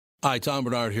Hi, Tom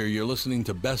Bernard here. You're listening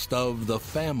to Best of the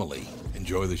Family.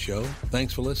 Enjoy the show.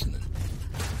 Thanks for listening.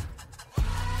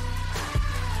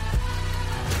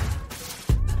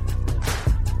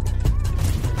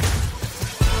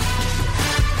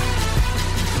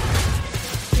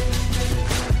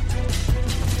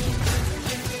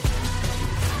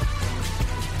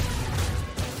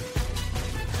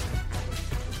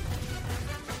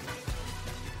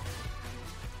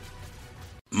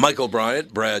 Michael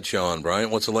Bryant, Bradshaw and Bryant,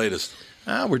 what's the latest?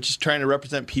 We're just trying to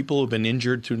represent people who've been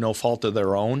injured through no fault of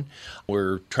their own.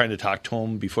 We're trying to talk to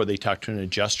them before they talk to an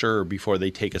adjuster or before they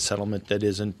take a settlement that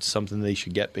isn't something they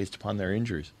should get based upon their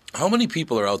injuries. How many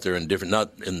people are out there in different,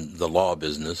 not in the law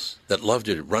business, that love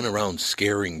to run around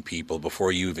scaring people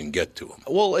before you even get to them?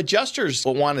 Well, adjusters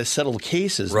want to settle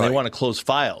cases and they want to close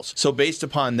files. So based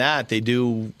upon that, they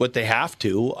do what they have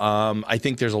to. I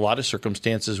think there's a lot of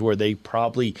circumstances where they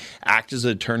probably act as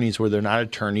attorneys where they're not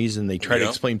attorneys and they try to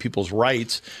explain people's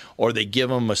rights or they give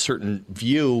them a certain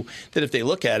view that if they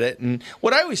look at it. And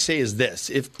what I always say is this,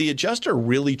 if the adjuster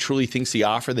really truly thinks the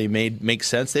offer they made makes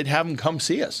sense, they'd have them come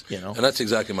see us. You know? And that's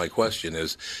exactly my question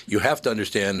is you have to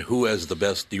understand who has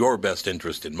your best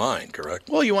interest in mind, correct?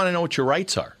 Well, you want to know what your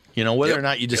rights are. You know, whether or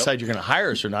not you decide you're going to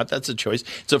hire us or not, that's a choice.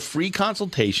 It's a free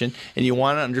consultation, and you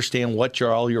want to understand what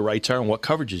all your rights are and what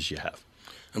coverages you have.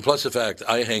 And plus the fact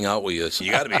I hang out with you, so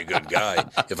you got to be a good guy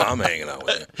if I'm hanging out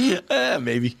with you.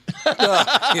 Maybe.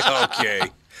 Okay.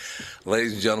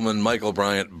 Ladies and gentlemen, Michael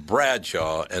Bryant,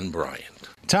 Bradshaw and Bryant.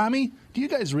 Tommy, do you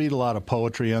guys read a lot of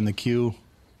poetry on the queue?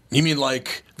 You mean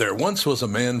like, there once was a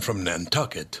man from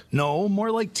Nantucket? No,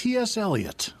 more like T.S.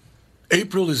 Eliot.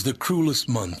 April is the cruelest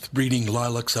month, breeding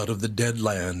lilacs out of the dead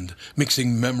land,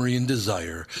 mixing memory and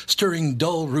desire, stirring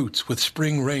dull roots with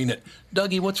spring rain.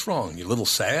 Dougie, what's wrong? You a little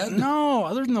sad? No,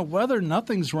 other than the weather,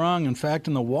 nothing's wrong. In fact,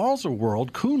 in the Walser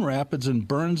world, Coon Rapids and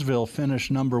Burnsville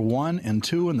finished number 1 and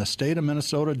 2 in the state of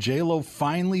Minnesota. J-Lo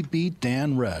finally beat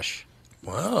Dan Resch.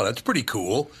 Wow, that's pretty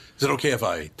cool. Is it okay if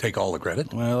I take all the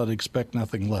credit? Well, I'd expect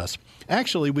nothing less.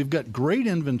 Actually, we've got great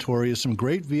inventory of some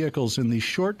great vehicles, and these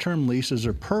short-term leases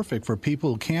are perfect for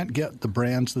people who can't get the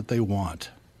brands that they want.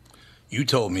 You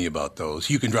told me about those.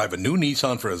 You can drive a new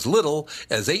Nissan for as little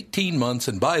as 18 months,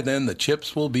 and by then the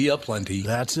chips will be aplenty.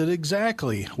 That's it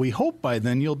exactly. We hope by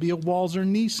then you'll be a Walser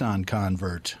Nissan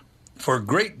convert. For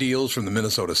great deals from the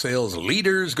Minnesota sales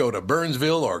leaders, go to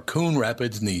Burnsville or Coon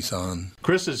Rapids Nissan.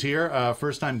 Chris is here,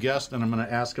 first-time guest, and I'm going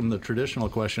to ask him the traditional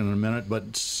question in a minute,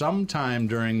 but sometime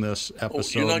during this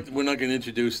episode... we're not going to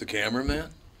introduce the cameraman?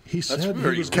 He said he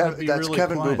was going to be That's really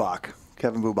Kevin quiet. Bubach.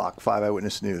 Kevin Bubach, 5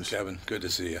 Eyewitness News. Kevin, good to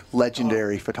see you.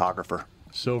 Legendary photographer.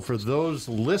 So for those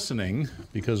listening,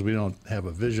 because we don't have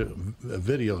a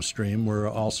video stream, we're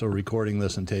also recording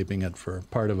this and taping it for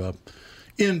part of a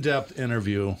in-depth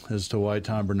interview as to why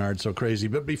Tom Bernard's so crazy.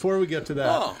 But before we get to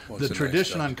that, the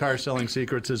tradition on Car Selling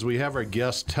Secrets is we have our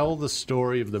guests tell the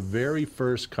story of the very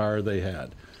first car they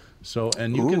had. So,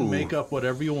 and you can make up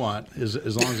whatever you want as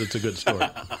long as it's a good story.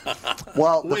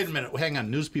 Well, wait a minute. Hang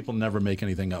on. News people never make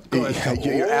anything up. Go ahead.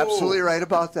 You're absolutely right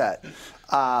about that.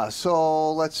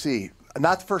 So let's see.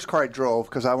 Not the first car I drove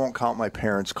because I won't count my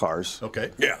parents' cars. Okay.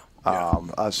 Yeah.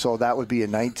 So that would be a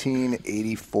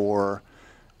 1984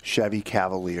 Chevy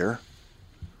Cavalier.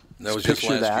 That was just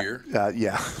last year?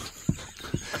 Yeah.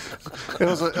 It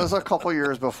was a couple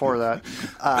years before that.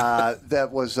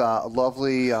 That was a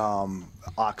lovely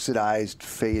oxidized,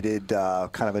 faded,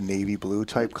 kind of a navy blue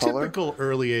type color. Typical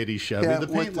early 80s Chevy. Yeah, the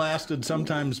paint lasted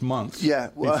sometimes months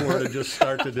before it just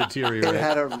started to deteriorate. It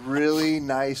had a really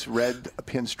nice red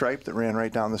pinstripe that ran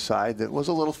right down the side that was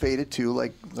a little faded too,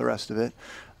 like the rest of it.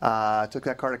 Took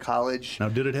that car to college. Now,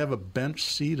 did it have a bench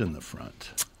seat in the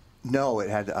front? No, it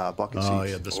had bucket seats. Oh,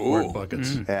 yeah, the sport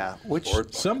buckets. Yeah, which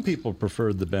some people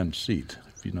preferred the bench seat,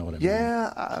 if you know what I mean.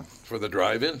 Yeah. For the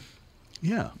drive-in?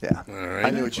 Yeah. Yeah. All right.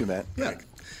 I knew what you meant. Yeah.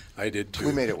 I did too.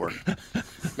 We made it work.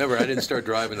 Remember, I didn't start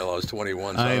driving until I was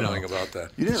 21, so I don't know anything about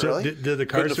that. You didn't So really? did the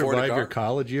car survive your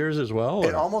college years as well?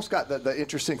 It almost got, the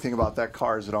interesting thing about that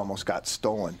car is it almost got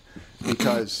stolen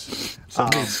because...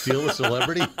 Somebody steal a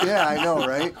celebrity? Yeah, I know,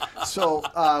 right? So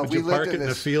Would we you lived park it in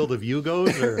a field of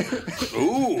Yugos? Or?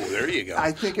 Ooh, there you go.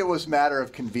 I think it was a matter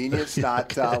of convenience,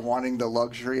 not wanting the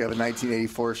luxury of a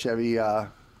 1984 Chevy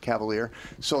Cavalier.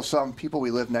 So some people we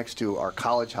lived next to, our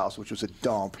college house, which was a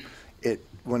dump,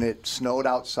 when it snowed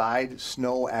outside,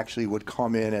 snow actually would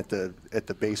come in at the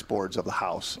baseboards of the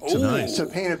house. Oh, nice. To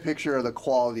paint a picture of the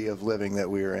quality of living that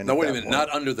we were in. Now, wait a minute. Not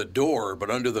under the door,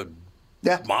 but under the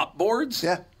mop boards?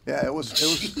 Yeah. Yeah, it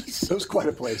was quite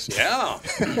a place. Yeah.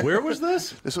 Where was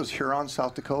this? This was Huron,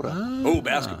 South Dakota. Oh,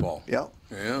 basketball. Yep.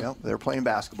 Yeah. Yep. They were playing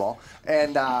basketball.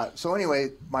 And so anyway,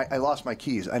 I lost my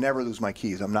keys. I never lose my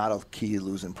keys. I'm not a key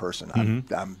losing person.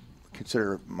 I'm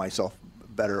consider myself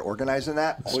better organized than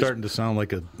that. Starting to sound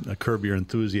like a Curb Your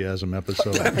Enthusiasm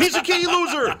episode. He's a key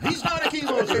loser. He's not a key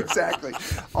loser. Exactly.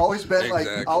 Always been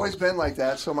like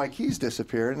that. So my keys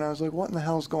disappeared, and I was like, "What in the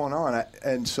hell's going on?"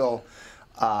 And so,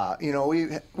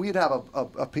 we'd have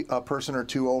a person or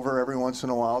two over every once in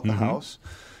a while at the house.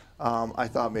 I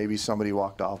thought maybe somebody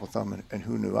walked off with them, and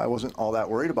who knew? I wasn't all that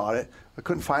worried about it. I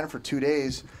couldn't find them for 2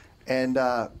 days, and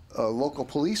a local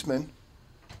policeman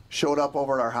showed up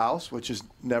over at our house, which is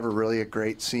never really a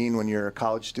great scene when you're a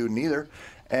college student either.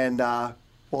 And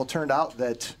it turned out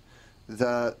that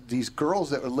these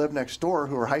girls that would live next door,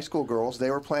 who were high school girls, they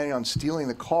were planning on stealing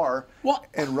the car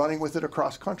and running with it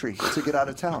across country to get out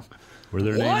of town. Were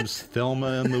their names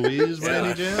Thelma and Louise by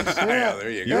any chance? Yeah, there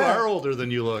you go. You are older than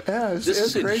you look. Yeah, This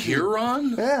is in crazy.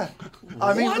 Huron? Yeah.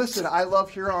 I mean, listen, I love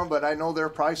Huron, but I know there are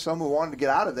probably some who wanted to get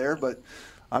out of there, but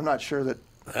I'm not sure that.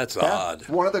 That's odd.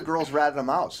 One of the girls ratted them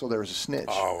out, so there was a snitch.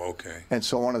 Oh, okay. And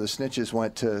so one of the snitches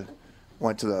went to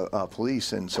the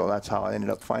police, and so that's how I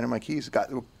ended up finding my keys.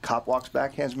 The cop walks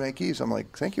back, hands me my keys. I'm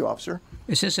like, "Thank you, officer."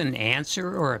 Is this an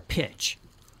answer or a pitch?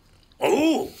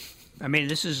 Oh! I mean,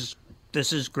 this is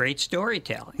great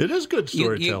storytelling. It is good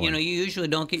storytelling. You usually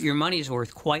don't get your money's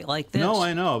worth quite like this. No,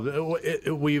 I know.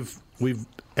 We've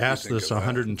asked this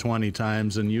 120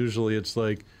 times, and usually it's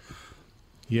like,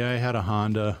 yeah, I had a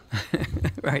Honda.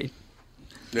 Right.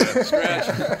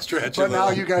 Yeah, stretch. But now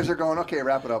you guys are going, okay,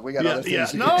 wrap it up. We got other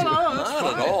things to No, get to.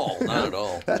 Not at all. Not at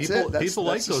all. That's People- it. people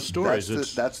like those stories.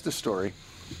 That's the story.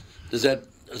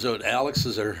 So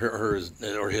Alex's or hers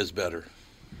or his better?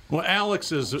 Well,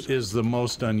 Alex is the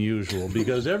most unusual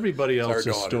because everybody else's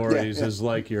daughter. stories is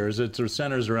like yours. It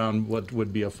centers around what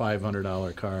would be a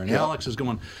 $500 car. And Alex is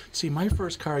going, see, my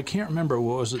first car, I can't remember,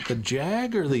 what was it, the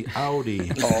Jag or the Audi?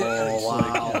 Oh,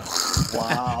 wow.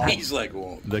 Wow. He's like,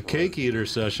 well, The cake eater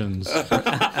sessions.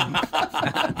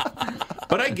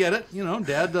 But I get it.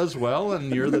 Dad does well,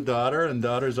 and you're the daughter, and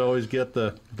daughters always get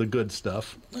the good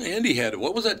stuff. Andy had,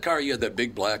 what was that car you had, that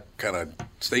big black kind of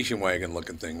station wagon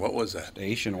looking thing? What was that?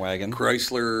 Station wagon.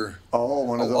 Chrysler. Oh,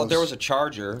 one of those. Well, there was a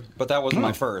Charger, but that wasn't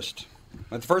my first.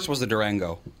 My first was the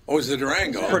Durango. Oh, it was the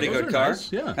Durango. Pretty those good are car.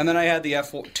 nice, yeah. And then I had the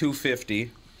F-250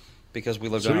 because we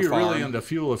lived So on a you're farm. really into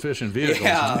fuel-efficient vehicles.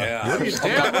 Yeah. Huh? Yeah. What do you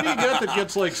get that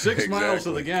gets like 6 miles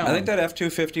to the gallon? I think that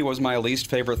F-250 was my least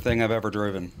favorite thing I've ever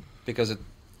driven because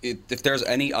if there's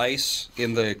any ice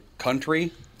in the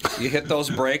country, you hit those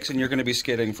brakes and you're going to be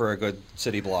skidding for a good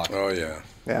city block. Oh, yeah.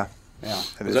 Yeah. Yeah.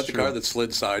 Was that the car that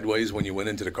slid sideways when you went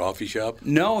into the coffee shop?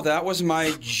 No, that was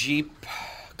my Jeep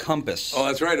Compass. Oh,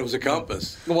 that's right. It was a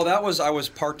Compass. Well, I was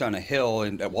parked on a hill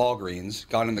at Walgreens,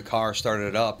 got in the car, started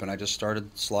it up, and I just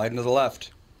started sliding to the left.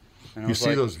 And I You was see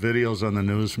like, those videos on the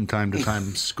news from time to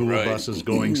time, school Right. buses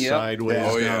going Yep. sideways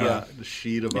Oh, yeah. down a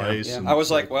sheet of ice. Yeah. and I was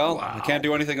it's like, well, I can't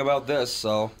do anything about this,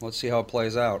 so let's see how it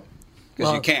plays out.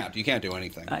 Because you can't do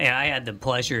anything. I had the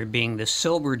pleasure of being the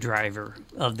sober driver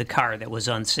of the car that was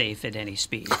unsafe at any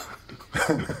speed.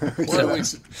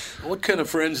 What kind of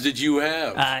friends did you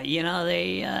have?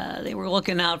 They were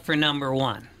looking out for number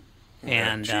one.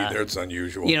 And Gee, that's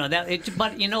unusual.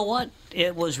 but you know what?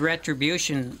 It was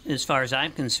retribution as far as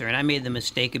I'm concerned. I made the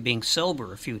mistake of being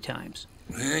sober a few times.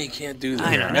 You can't do that.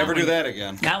 I know. Never do that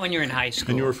again. Not when you're in high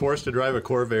school. And you were forced to drive a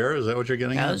Corvair? Is that what you're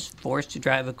getting I at? was forced to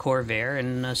drive a Corvair,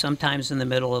 and sometimes in the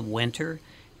middle of winter.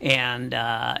 And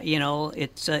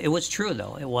it was true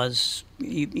though. It was.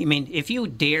 If you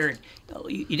dared,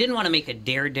 you didn't want to make a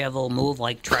daredevil move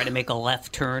like try to make a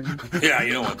left turn. Yeah,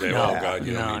 you don't want that. Oh, God,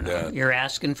 you don't need that. You're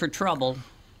asking for trouble.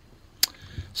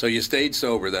 So you stayed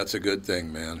sober. That's a good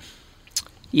thing, man.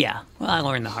 Yeah, well, I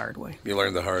learned the hard way. You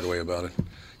learned the hard way about it.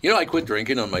 I quit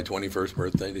drinking on my 21st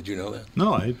birthday. Did you know that?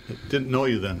 No, I didn't know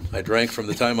you then. I drank from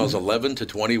the time I was 11 to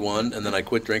 21, and then I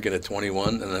quit drinking at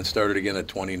 21, and then started again at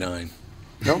 29.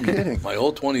 No kidding. My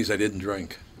whole 20s, I didn't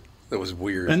drink. That was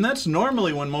weird. And that's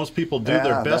normally when most people do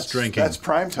their best drinking. That's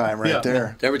prime time right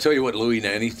there. Did I ever tell you what Louis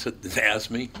Nanny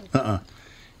asked me?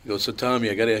 He goes, so Tommy,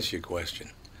 I got to ask you a question.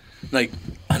 Like,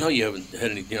 I know you haven't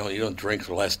had any, you don't drink for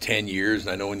the last 10 years,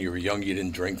 and I know when you were young you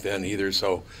didn't drink then either.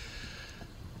 So,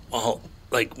 what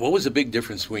was the big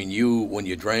difference between you when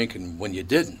you drank and when you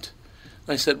didn't?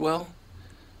 And I said, well,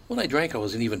 When I drank, I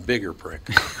was an even bigger prick.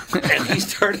 And he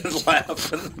started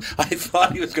laughing. I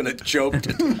thought he was going to choke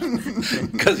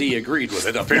because he agreed with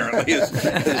it, apparently, is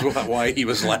why he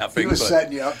was laughing. He was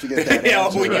setting you up to get that yeah,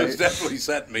 answer, he right? was definitely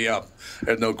setting me up.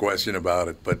 There's no question about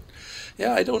it. But,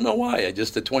 yeah, I don't know why. I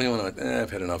just, at 21, I went,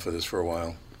 I've had enough of this for a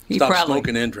while. Stop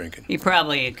smoking and drinking. He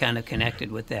probably kind of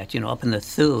connected with that. Up in the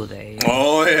Sioux, they...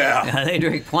 Oh, yeah. They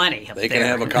drink plenty up They there. can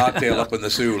have a cocktail up in the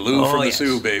Sioux. Lou from the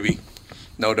Sioux, baby.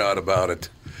 No doubt about it.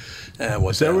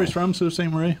 Is that where he's from, Sault Ste.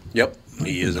 Marie? Yep.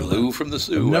 He is a Lou from the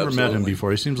Sioux. I've never met him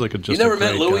before. He seems like You never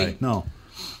met Louis? Guy. No.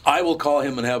 I will call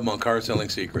him and have him on Car Selling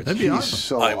Secrets. That'd be awesome.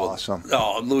 So awesome.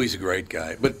 Oh, Louis' a great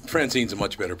guy. But Francine's a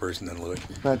much better person than Louis.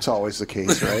 That's always the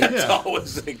case, right? That's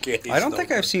always the case. I don't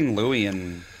think I've seen Louis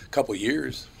in a couple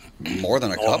years. More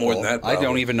than a couple. More than that, I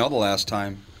don't even know the last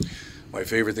time. My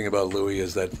favorite thing about Louis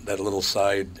is that little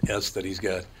side S that he's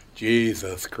got.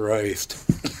 Jesus Christ.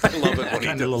 I love it when he does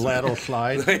kind of a lateral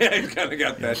slide. Yeah, he's kind of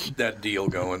got that deal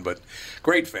going. But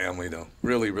great family, though.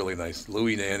 Really, really nice.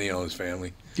 Louis Nanny and his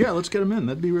family. Yeah, let's get him in.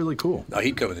 That'd be really cool. No,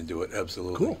 he'd come in and do it,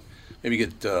 absolutely. Cool. Maybe we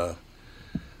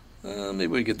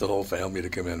get the whole family to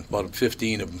come in. About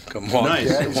 15 of them come on. Nice.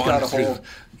 Yeah,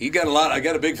 He got a lot. I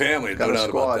got a big family, no doubt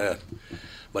about that.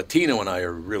 But Tino and I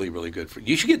are really, really good.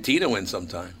 You should get Tino in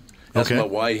sometime. Ask him about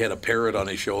why he had a parrot on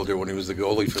his shoulder when he was the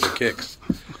goalie for the Kicks.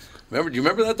 Do you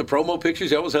remember that? The promo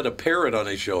pictures? He always had a parrot on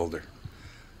his shoulder.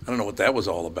 I don't know what that was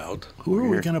all about. Who are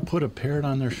we going to put a parrot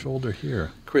on their shoulder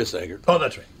here? Chris Eggert. Oh,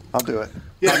 that's right. I'll do it.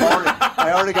 Yeah,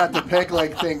 I already got the peg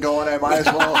leg thing going. I might as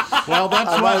well. Well,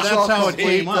 that's how it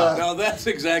came up. No, that's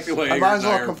exactly why I might as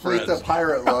well complete the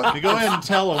pirate look. You go ahead and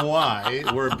tell them why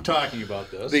we're talking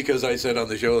about this. Because I said on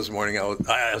the show this morning, I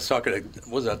was talking to,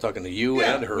 talking to you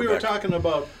and Herbeck. We were talking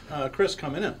about Chris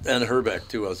coming in. And Herbeck,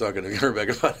 too. I was talking to Herbeck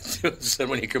about it, too. I said,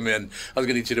 when you come in, I was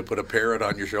going to need you to put a parrot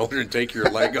on your shoulder and take your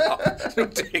leg off.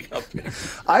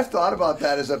 I've thought about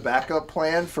that as a backup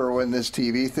plan for when this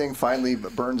TV thing finally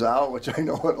burns out, which I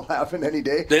know it'll happen any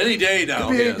day. Any day now.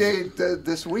 Could be any day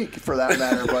this week, for that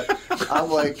matter. But I'm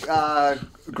like,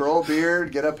 grow a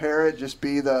beard, get a parrot, just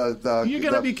be the You're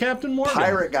going to be Captain Morgan.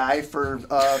 Pirate guy for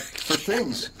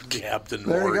things. Captain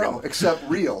There Morgan. you go, except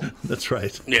real. That's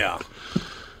right. Yeah.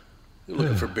 You're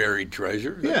looking for buried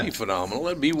treasure? That'd be phenomenal.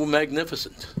 That'd be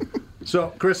magnificent.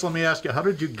 So, Chris, let me ask you, how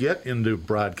did you get into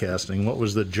broadcasting? What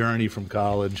was the journey from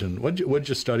college, and what'd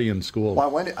you study in school?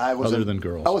 Well, other than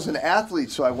girls? I was an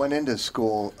athlete, so I went into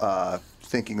school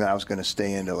thinking that I was going to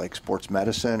stay into like sports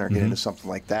medicine or get into something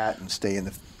like that and stay in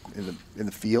the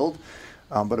field.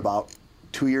 But about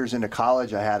 2 years into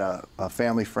college, I had a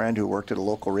family friend who worked at a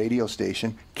local radio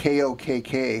station,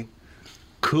 KOKK.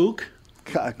 Kook?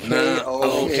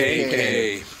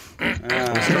 KOKK.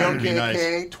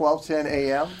 KOKK, 1210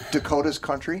 AM, Dakota's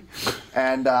Country,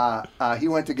 and he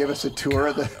went to give us a tour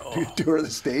of the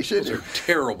station. Those are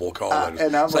terrible callers.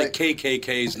 And I'm it's like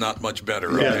KKK's not much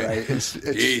better. Yeah, okay? right.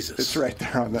 Jesus, it's right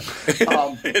there on the.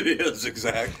 It is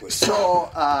exactly. So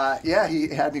he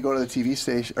had me go to the TV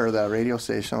station or the radio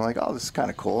station. I'm like, oh, this is kind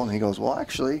of cool. And he goes, well,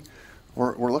 actually,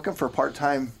 we're looking for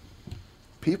part-time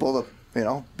people to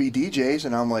be DJs.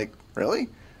 And I'm like, really?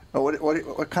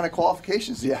 What kind of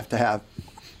qualifications do you have to have?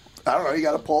 I don't know. You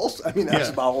got a pulse? I mean, that's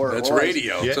about where that's it was.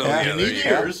 radio. Yeah, so, you need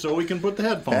ears so we can put the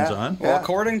headphones on. Well,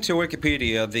 according to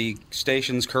Wikipedia, the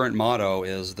station's current motto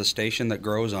is "the station that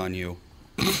grows on you."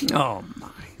 Oh my!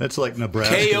 That's like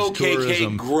Nebraska's KOKK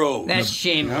tourism. grows. That's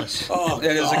shameless. Oh,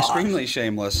 It is extremely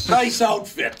shameless. nice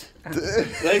outfit.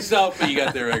 Nice outfit you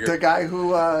got there, Edgar. The guy who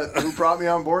brought me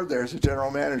on board there is a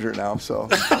general manager now, so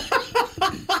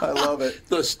I love it.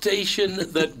 The station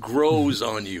that grows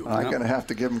on you. I'm going to have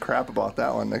to give him crap about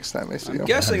that one next time I see him. I'm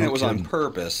guessing it was on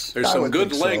purpose. There's I some would good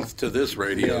think so. length to this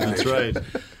radio That's station.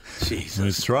 right.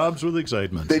 Jesus. It throbs with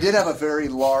excitement. They did have a very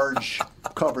large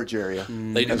coverage area.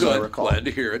 They do as I good. recall. Glad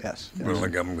to hear it. Yes. Well,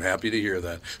 I'm happy to hear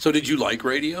that. So did you like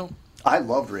radio? I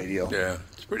loved radio. Yeah,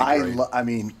 it's pretty great. I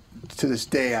mean, to this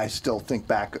day, I still think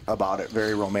back about it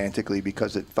very romantically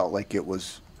because it felt like it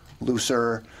was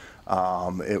looser.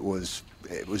 It was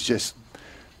just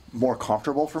more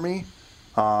comfortable for me.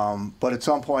 But at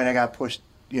some point, I got pushed.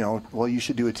 Well, you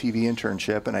should do a TV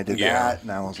internship, and I did that,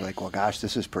 and I was like, well, gosh,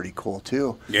 this is pretty cool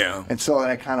too. Yeah. And so then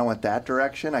I kind of went that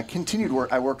direction. I continued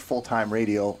work. I worked full-time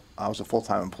radio. I was a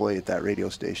full-time employee at that radio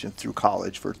station through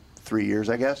college for 3 years,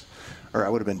 I guess, or I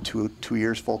would have been two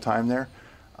years full-time there.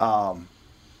 And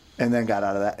then got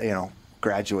out of that,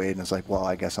 graduated, and was like, well,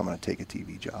 I guess I'm going to take a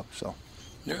TV job. So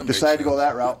Yeah, decided to go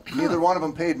that route. Neither one of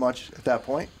them paid much at that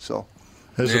point, so.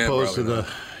 As Yeah, opposed to probably the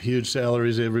huge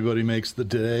salaries everybody makes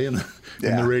today in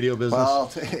the radio business.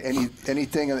 Well,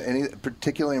 anything,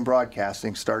 particularly in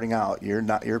broadcasting, starting out,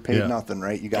 you're paid nothing,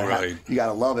 right? You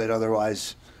gotta love it,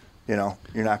 otherwise, you're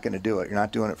not going to do it. You're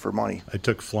not doing it for money. I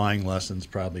took flying lessons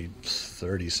probably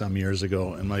 30 some years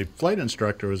ago, and my flight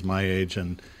instructor was my age,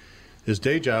 and his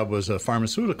day job was a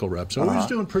pharmaceutical rep, so he was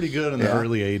doing pretty good in the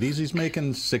early '80s. He's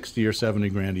making 60 or 70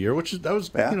 grand a year,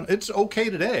 it's okay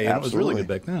today, and it was really good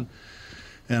back then.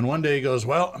 And one day he goes,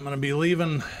 well, I'm going to be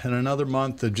leaving in another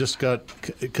month.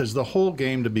 Because the whole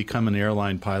game to become an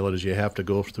airline pilot is you have to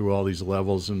go through all these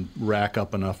levels and rack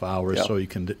up enough hours so you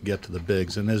can get to the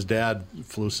bigs. And his dad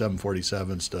flew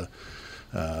 747s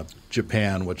to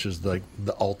Japan, which is like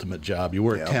the ultimate job. You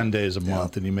work 10 days a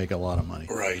month and you make a lot of money.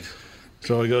 Right.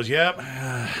 So he goes, yep.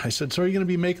 I said, so are you going to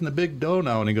be making the big dough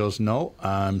now? And he goes, no,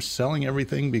 I'm selling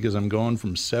everything because I'm going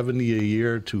from 70 a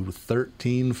year to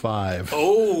 13.5.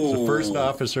 Oh, the first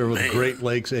officer with Great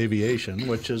Lakes Aviation,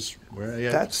 which is where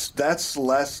I That's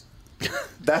less.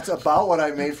 That's about what I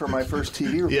made for my first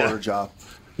TV reporter job.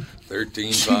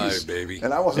 13.5, baby.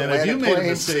 And I wasn't. And if you made a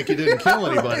mistake, you didn't kill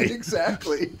anybody. Right,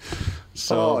 exactly.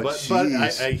 So, but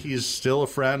he's still a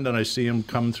friend, and I see him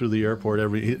come through the airport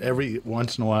every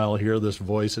once in a while. I hear this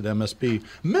voice at MSP,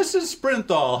 Mrs.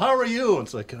 Sprinthal, how are you?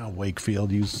 It's like,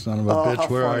 Wakefield, you son of a bitch,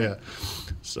 where are you?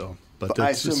 So, but I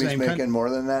assume he's making more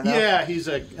than that now? Yeah, he's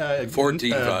a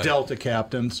 14.5 Delta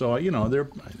captain, so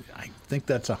I think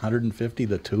that's 150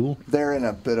 to 2. They're in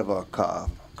a bit of a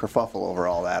kerfuffle over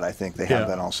all that. I think they have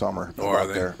been all summer. Are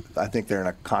they? I think they're in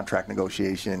a contract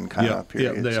negotiation kind of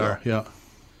period. Yeah, they are. Yeah.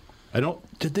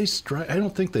 Did they strike? I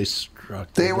don't think they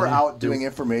struck. They were out doing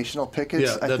informational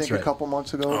pickets, I think, right. a couple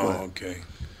months ago. Oh, okay.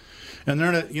 And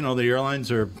the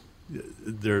airlines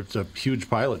there's a huge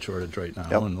pilot shortage right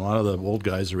now, and a lot of the old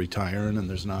guys are retiring, and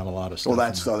there's not a lot of stuff. Well,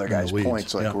 that's the other guy's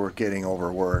points. Like, we're getting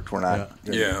overworked. We're not.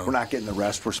 We're not getting the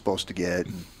rest we're supposed to get,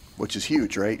 which is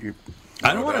huge, right?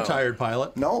 I don't want a tired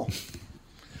pilot. No,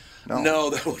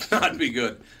 that would not be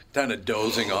good. Kind of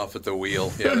dozing off at the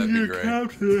wheel. Yeah, that'd be great.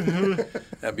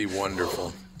 That'd be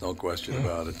wonderful. No question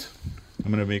about it. I'm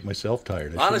going to make myself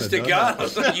tired. Honest to God,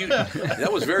 that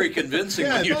was very convincing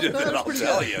when you did that, I'll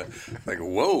tell you. Like,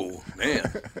 whoa,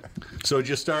 man. So did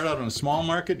you start out in a small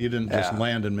market? You didn't just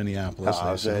land in Minneapolis?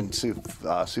 I was in Sioux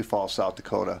Falls, South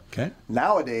Dakota. Okay.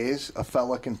 Nowadays, a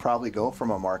fella can probably go from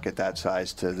a market that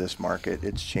size to this market.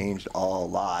 It's changed a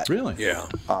lot. Really? Yeah.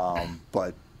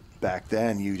 But back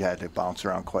then, you had to bounce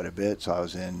around quite a bit. So I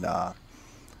was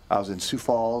in Sioux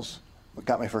Falls.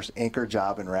 Got my first anchor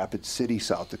job in Rapid City,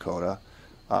 South Dakota.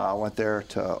 I went there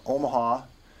to Omaha.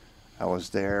 I was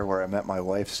there where I met my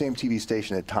wife. Same TV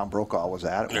station that Tom Brokaw was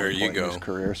at there one you point go. in his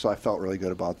career. So I felt really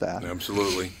good about that.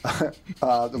 Absolutely.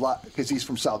 Because he's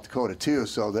from South Dakota too,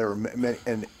 so there were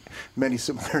many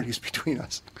similarities between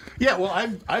us. Yeah, well,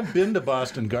 I've been to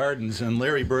Boston Gardens, and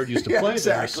Larry Bird used to play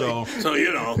there, so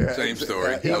same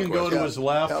story. He can go to his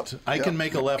left. I can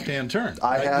make a left-hand turn.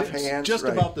 I have it's hands. just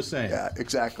about the same. Yeah,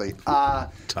 exactly.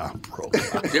 Tom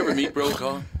Brokaw. Did you ever meet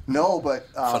Brokaw? No, but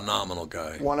phenomenal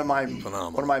guy. One of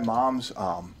my mom's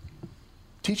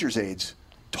teacher's aides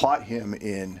taught him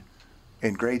in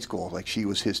grade school. Like, she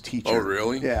was his teacher. Oh,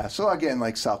 really? Yeah. So again,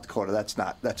 like South Dakota,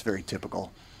 that's very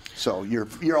typical. So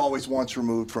you're always once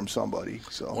removed from somebody.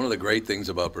 So one of the great things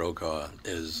about Brokaw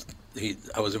is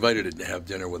I was invited to have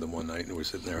dinner with him one night, and we were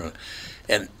sitting there,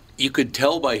 and you could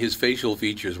tell by his facial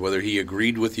features whether he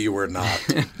agreed with you or not.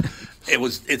 It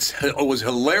was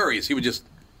hilarious. He would just.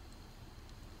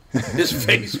 His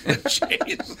face would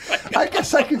change. I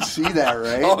guess I can see that,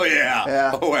 right? Oh,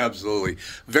 yeah. Oh, absolutely.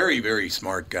 Very, very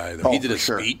smart guy, though. He did a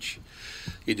speech.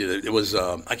 He did it. It was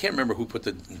I can't remember who put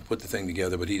the thing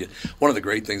together, but he did. One of the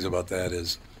great things about that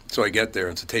is, so I get there.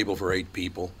 It's a table for 8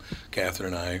 people.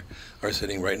 Catherine and I are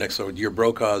sitting right next to. Your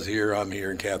Brokaw's here. I'm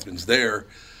here, and Catherine's there.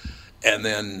 And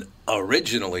then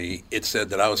originally it said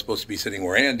that I was supposed to be sitting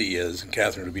where Andy is, and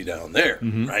Catherine would be down there,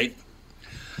 right?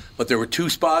 But there were 2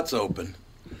 spots open.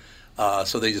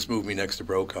 So they just moved me next to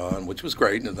Brokaw, which was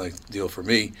great and a nice deal for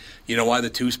me. You know why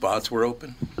the 2 spots were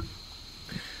open?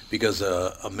 Because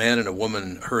a man and a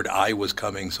woman heard I was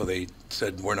coming, so they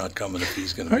said, we're not coming if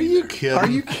he's going to be there. Kidding? Are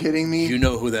you kidding me? You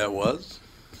know who that was?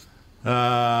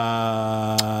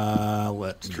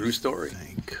 Let's true story.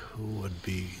 Think who would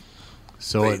be.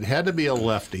 So it had to be a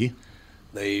lefty.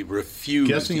 They refused.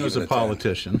 Guessing it was a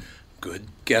politician. Good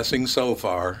guessing so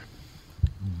far.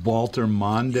 Walter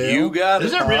Mondale. You got it.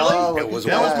 Is it really? It was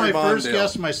that Walter was my Mondale. First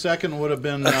guess. My second would have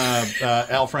been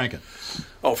Al Franken.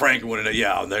 Oh, Frank wouldn't.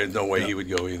 Yeah, there's no way he would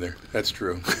go either. That's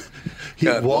true.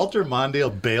 Walter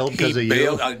Mondale bailed because of you. He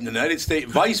bailed. United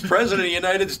States Vice President of the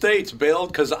United States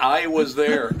bailed because I was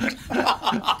there.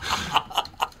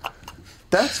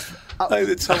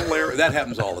 It's hilarious. That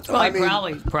happens all the time. Well,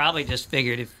 he probably just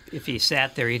figured if he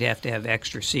sat there, he'd have to have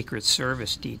extra Secret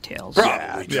Service details.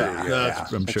 Probably true.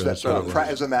 I'm sure that's what it was.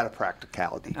 As a matter of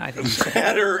practicality. I think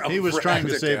so. He was trying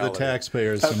to save the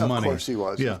taxpayers some money. Of course he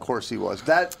was. Yeah. Of course he was.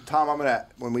 That, Tom, I'm gonna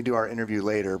when we do our interview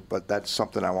later, but that's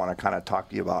something I want to kind of talk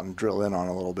to you about and drill in on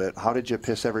a little bit. How did you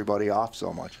piss everybody off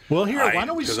so much? Well, why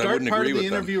don't we start part of the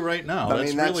interview right now?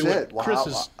 That's really it. what Chris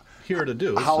is here to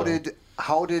do.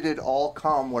 How did it all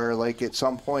come where, like, at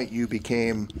some point you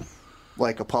became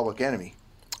like a public enemy?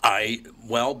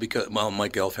 Because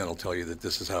Mike Gelfand will tell you that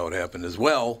this is how it happened as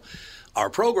well. Our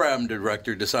program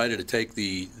director decided to take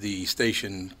the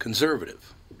station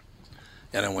conservative.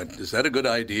 And I went, is that a good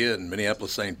idea in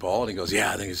Minneapolis, St. Paul? And he goes,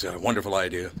 yeah, I think it's a wonderful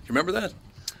idea. You remember that?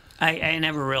 I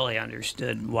never really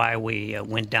understood why we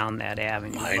went down that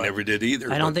avenue. I never did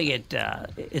either. I don't think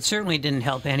it certainly didn't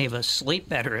help any of us sleep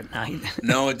better at night.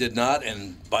 No, it did not.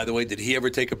 And by the way, did he ever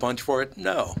take a punch for it?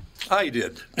 No, I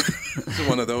did. It's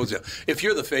one of those. If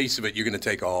you're the face of it, you're going to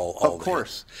take all of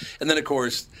course. And then, of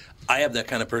course, I have that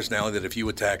kind of personality that if you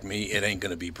attack me, it ain't going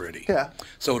to be pretty. Yeah.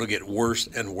 So it'll get worse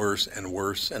and worse and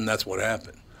worse, and that's what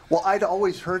happened. Well, I'd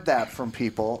always heard that from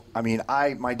people. I mean,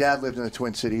 my dad lived in the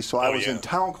Twin Cities, so I was in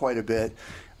town quite a bit,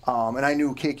 and I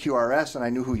knew KQRS, and I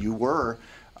knew who you were.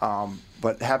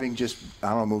 But having just,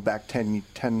 moved back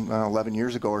 11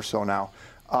 years ago or so now,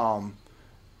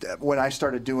 when I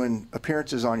started doing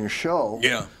appearances on your show,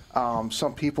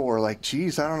 some people were like,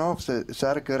 geez, I don't know, is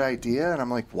that a good idea? And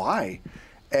I'm like, why?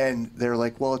 And they're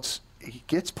like, well, he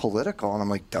gets political. And I'm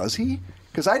like, does he?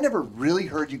 Because I never really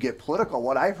heard you get political.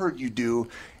 What I've heard you do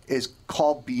is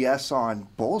call BS on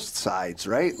both sides,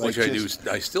 right? Which I do.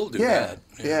 I still do that.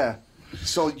 Yeah.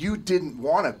 So you didn't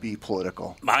want to be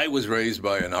political. I was raised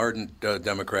by an ardent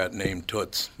Democrat named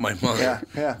Toots. My mother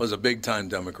was a big-time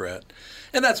Democrat.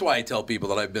 And that's why I tell people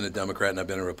that I've been a Democrat and I've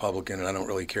been a Republican, and I don't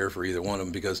really care for either one of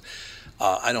them because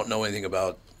I don't know anything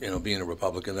about being a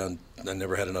Republican. I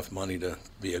never had enough money to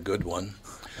be a good one.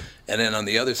 And then on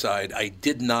the other side, I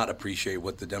did not appreciate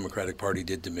what the Democratic Party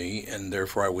did to me, and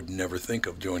therefore I would never think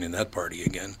of joining that party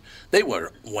again. They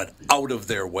went out of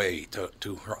their way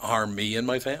to harm me and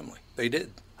my family. They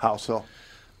did. How so?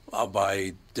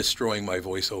 By destroying my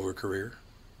voiceover career.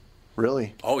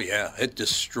 Really? Oh, yeah. It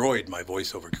destroyed my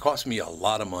voiceover. It cost me a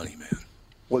lot of money, man.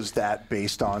 Was that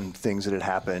based on things that had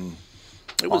happened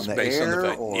It was on the based air? on the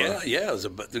fact. Or? Yeah. It was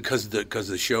because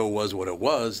the show was what it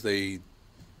was. They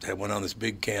went on this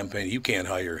big campaign. You can't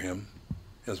hire him.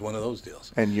 It was one of those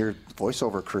deals. And your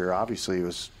voiceover career obviously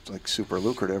was like super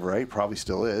lucrative, right? Probably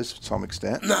still is to some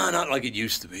extent. No, not like it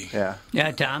used to be. Yeah.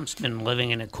 Yeah, Tom's been living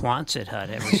in a Quonset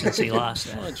hut ever since he lost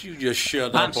that. Why don't you just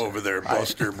shut up over there,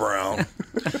 Buster Brown?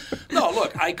 No,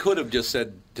 look, I could have just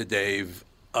said to Dave,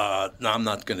 no, I'm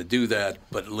not going to do that,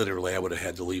 but literally I would have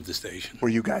had to leave the station. Were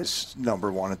you guys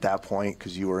number one at that point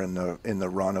because you were in the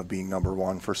run of being number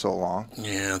one for so long?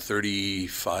 Yeah,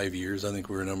 35 years I think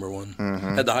we were number one.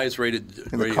 Mm-hmm. Had the highest rated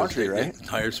in the country, right?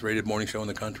 Highest rated morning show in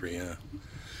the country, yeah.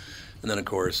 And then of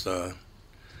course,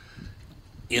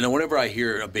 whenever I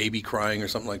hear a baby crying or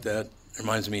something like that, it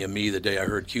reminds me of me the day I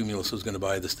heard Cumulus was going to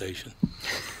buy the station.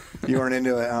 You weren't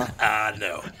into it, huh?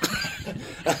 No.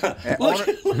 Look,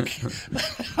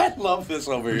 I love this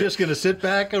over here. You're just going to sit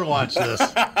back and watch this.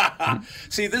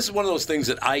 See, this is one of those things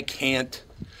that I can't,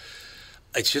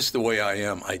 it's just the way I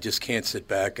am. I just can't sit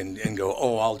back and go,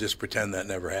 I'll just pretend that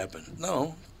never happened.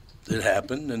 No, it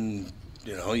happened, and,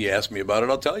 you ask me about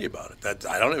it, I'll tell you about it.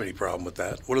 I don't have any problem with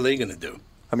that. What are they going to do?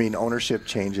 I mean, ownership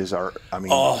changes are,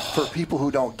 for people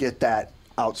who don't get that,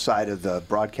 outside of the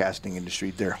broadcasting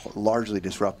industry, they're largely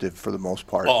disruptive for the most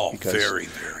part. Because very,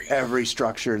 very. Every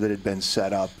structure that had been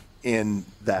set up in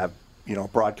that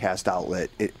broadcast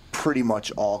outlet, it pretty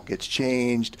much all gets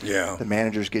changed. Yeah. The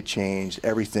managers get changed.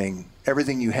 Everything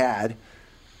you had,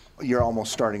 you're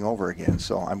almost starting over again.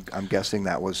 So I'm guessing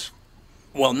that was.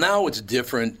 Well, now it's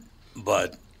different,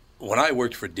 but when I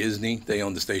worked for Disney, they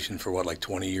owned the station for,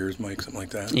 20 years, Mike, something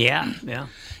like that? Yeah.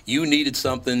 You needed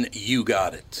something, you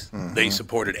got it. Mm-hmm. They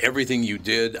supported everything you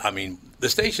did. I mean, the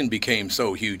station became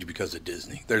so huge because of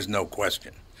Disney. There's no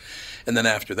question. And then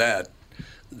after that,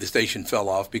 the station fell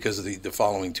off because of the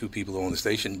following two people who owned the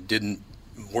station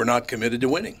were not committed to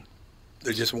winning.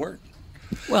 They just weren't.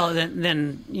 Well,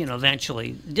 then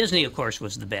eventually, Disney, of course,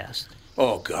 was the best.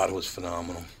 Oh, God, it was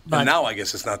phenomenal. But- and now I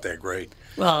guess it's not that great.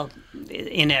 Well,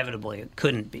 inevitably, it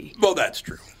couldn't be. Well, that's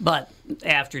true. But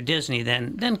after Disney,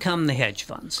 then come the hedge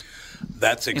funds.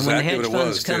 That's And when the exactly hedge what it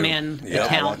funds was, come too. in, the Yeah.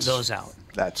 talent goes out.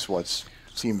 That's what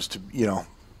seems to,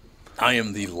 I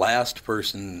am the last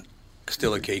person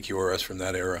still at KQRS from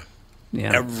that era.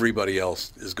 Yeah. Everybody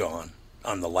else is gone.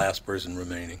 I'm the last person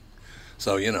remaining.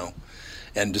 So,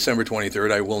 and December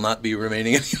 23rd, I will not be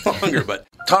remaining any longer. But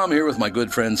Tom here with my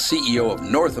good friend, CEO of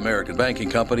North American Banking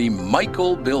Company,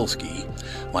 Michael Bilski.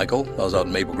 Michael, I was out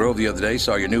in Maple Grove the other day,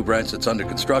 saw your new branch that's under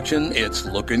construction. It's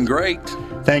looking great.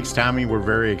 Thanks, Tommy. We're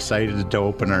very excited to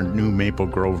open our new Maple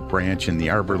Grove branch in the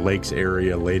Arbor Lakes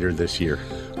area later this year.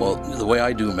 Well, the way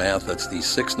I do math, that's the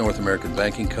 6th North American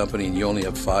Banking Company, and you only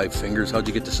have 5 fingers. How'd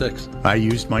you get to 6? I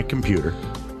used my computer.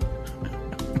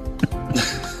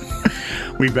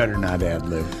 We better not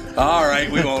ad-lib. All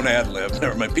right, we won't ad-lib.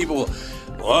 Never mind. People will...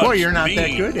 Well, you're not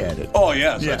that good at it. Oh,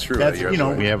 yes, that's true. That's, You're we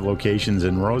right. have locations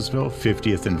in Roseville,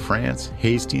 50th in France,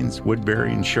 Hastings,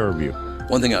 Woodbury, and Shoreview.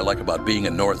 One thing I like about being a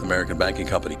North American Banking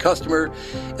Company customer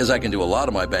is I can do a lot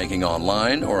of my banking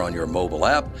online or on your mobile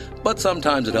app, but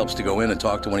sometimes it helps to go in and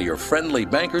talk to one of your friendly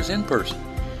bankers in person.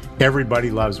 Everybody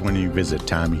loves when you visit,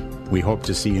 Tommy. We hope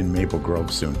to see you in Maple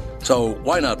Grove soon. So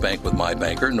why not bank with my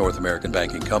banker, North American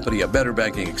Banking Company, a better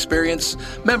banking experience,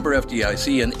 member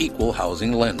FDIC, and equal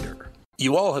housing lender.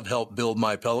 You all have helped build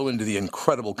MyPillow into the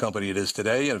incredible company it is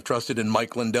today and have trusted in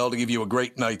Mike Lindell to give you a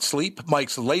great night's sleep.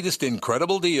 Mike's latest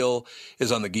incredible deal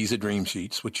is on the Giza Dream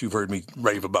Sheets, which you've heard me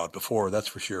rave about before, that's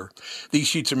for sure. These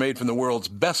sheets are made from the world's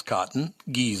best cotton,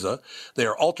 Giza. They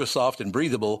are ultra soft and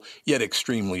breathable, yet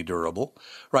extremely durable.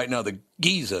 Right now, the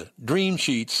Giza Dream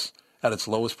Sheets at its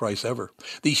lowest price ever.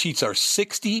 These sheets are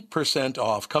 60%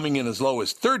 off, coming in as low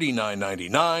as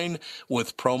 $39.99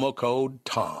 with promo code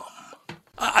TOM.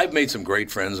 I've made some great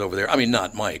friends over there. I mean,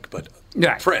 not Mike, but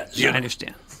friends. Yeah, I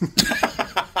understand.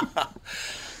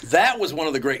 That was one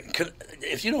of the great...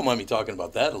 If you don't mind me talking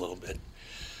about that a little bit.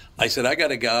 I said, I got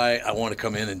a guy, I want to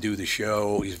come in and do the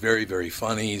show. He's very, very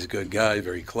funny. He's a good guy,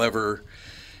 very clever.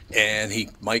 And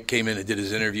Mike came in and did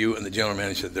his interview, and the general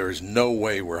manager said, there is no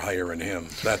way we're hiring him.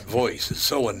 That voice is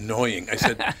so annoying. I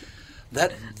said...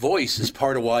 That voice is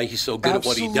part of why he's so good at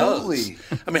what he does.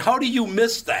 I mean, how do you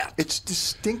miss that? It's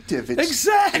distinctive.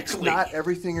 Exactly. It's not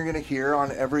everything you're going to hear on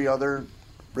every other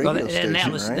radio station, and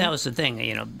that was the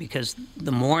thing, because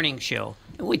the morning show,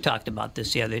 and we talked about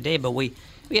this the other day, but we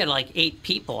had like 8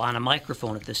 people on a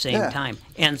microphone at the same time,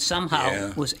 and somehow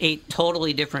it was 8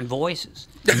 totally different voices.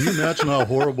 Can you imagine how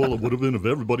horrible it would have been if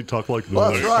everybody talked like that?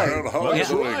 Well, that's right.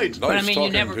 That's right. Nice But I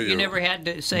mean, talking you never had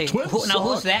to say,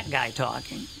 who's that guy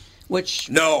talking? Which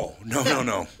No.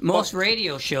 most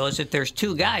radio shows, if there's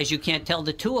 2 guys, you can't tell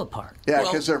the 2 apart. Yeah,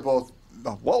 because they're both they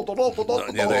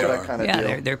that are. kind of Yeah,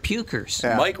 deal. they're pukers.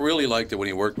 Yeah. Mike really liked it when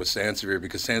he worked with Sansevier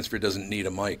because Sansevier doesn't need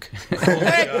a mic.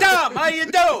 Hey, Tom, how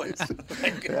you doing?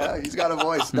 Yeah, he's got a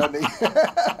voice, doesn't he?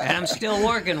 And I'm still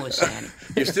working with Sandy.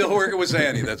 You're still working with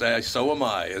Sandy. So am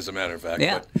I, as a matter of fact.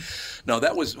 Yeah. But, no,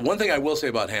 that was one thing I will say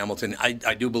about Hamilton. I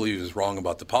do believe he was wrong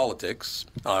about the politics.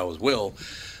 I always will.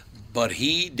 But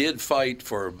he did fight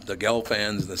for the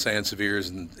Gelfans and the Sanseviers,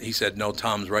 and he said, "No,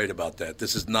 Tom's right about that.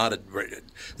 This is not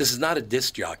a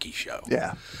disc jockey show."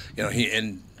 Yeah.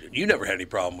 And you never had any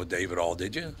problem with Dave at all,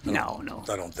 did you? No.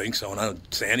 I don't think so. And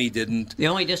Sandy didn't. The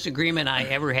only disagreement I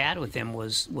ever had with him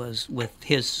was with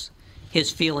his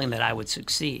feeling that I would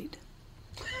succeed.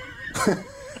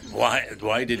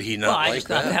 Why did he not I like just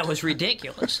thought that? that was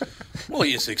ridiculous. Well,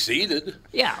 you succeeded.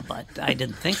 Yeah, but I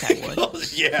didn't think I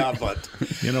would. Yeah, but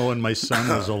When my son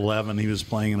was 11, he was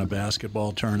playing in a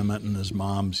basketball tournament, and his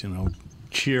mom's,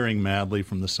 cheering madly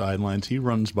from the sidelines. He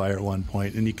runs by her at one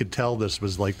point, and you could tell this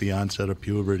was like the onset of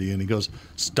puberty, and he goes,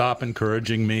 "Stop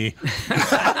encouraging me."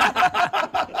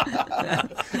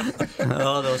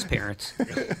 Oh, those parents.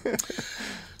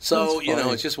 So,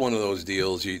 it's just one of those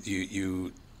deals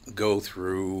you go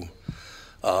through.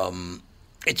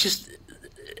 It just,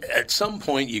 at some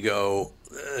point you go,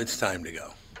 it's time to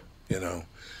go,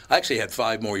 I actually had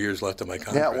 5 more years left of my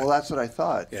contract. Yeah, well, that's what I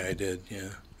thought. Yeah, I did, yeah.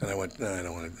 And I went, no, I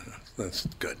don't want to, that's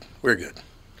good. We're good.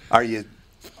 Are you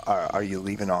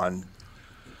leaving on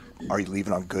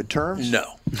good terms?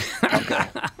 No. Okay.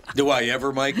 Do I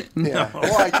ever, Mike? Yeah.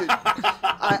 Well,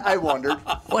 I wondered.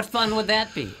 What fun would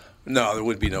that be? No, there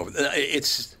would be no.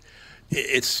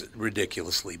 It's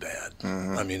ridiculously bad.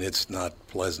 Mm-hmm. I mean, it's not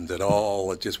pleasant at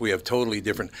all. We have totally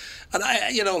different. And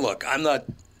look, I'm not.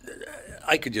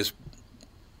 I could just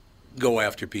go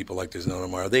after people like there's no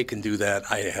tomorrow. They can do that.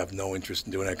 I have no interest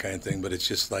in doing that kind of thing. But it's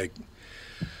just like,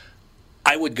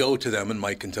 I would go to them, and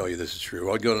Mike can tell you this is true.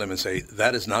 I would go to them and say,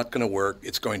 that is not going to work.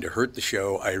 It's going to hurt the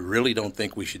show. I really don't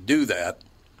think we should do that.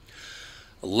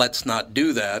 Let's not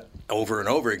do that over and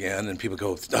over again. And people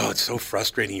go, oh, it's so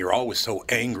frustrating. You're always so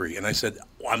angry. And I said,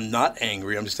 I'm not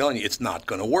angry. I'm just telling you, it's not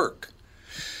going to work.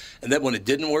 And then when it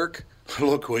didn't work,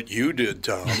 look what you did,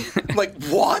 Tom. I'm like,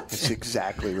 what? That's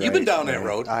exactly right. You've been down that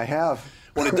road. I have.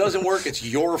 When it doesn't work, it's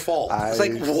your fault. It's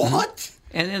like, what?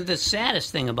 And then the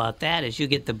saddest thing about that is you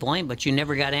get the blame, but you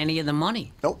never got any of the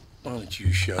money. Nope. Why don't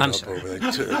you shut up over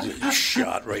there?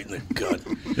 Shot right in the gut.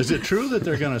 Is it true that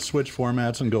they're going to switch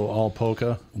formats and go all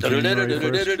polka? January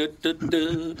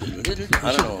 1st?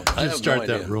 I don't know. I Just start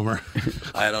that rumor.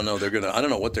 I don't know. I don't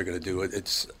know what they're gonna do.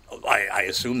 I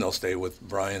assume they'll stay with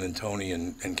Brian and Tony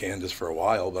and Candace for a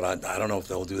while, but I don't know if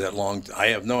they'll do that long. I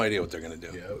have no idea what they're gonna do.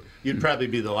 Yeah. You'd probably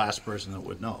be the last person that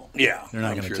would know. Yeah, they're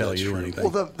not going to tell you anything.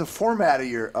 Well, the format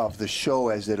of the show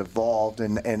as it evolved,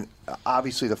 and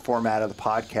obviously the format of the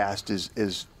podcast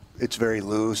is it's very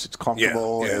loose, it's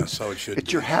comfortable. Yeah, so it should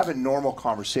be. You're having normal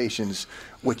conversations,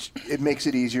 which it makes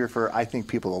it easier for, I think,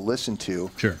 people to listen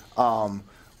to. Sure.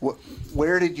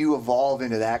 Where did you evolve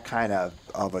into that kind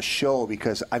of a show?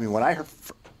 Because I mean, when I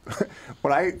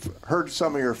heard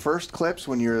some of your first clips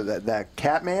when you're that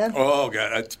Cat Man. Oh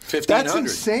God, 1,500. That's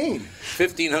insane.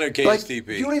 1,500 KSTP.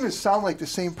 Like, you don't even sound like the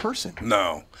same person.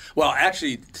 No. Well,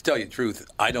 actually, to tell you the truth,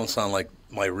 I don't sound like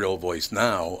my real voice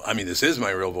now. I mean, this is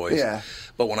my real voice. Yeah.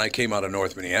 But when I came out of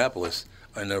North Minneapolis,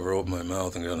 I never opened my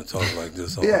mouth and going to talk like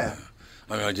this. Yeah.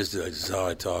 I mean, I just how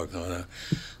I talk.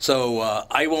 So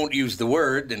I won't use the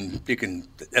word, and you can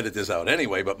edit this out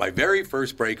anyway, but my very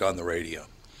first break on the radio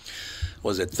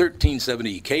was at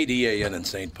 1370 KDAN in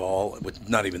St. Paul, which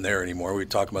not even there anymore. We were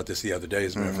talking about this the other day,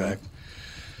 as a matter of fact.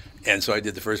 And so I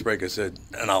did the first break. I said,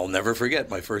 and I'll never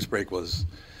forget, my first break was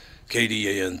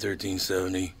KDAN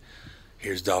 1370.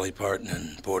 Here's Dolly Parton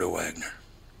and Porter Wagner.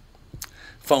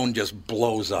 Phone just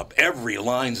blows up. Every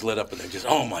line's lit up, and they're just,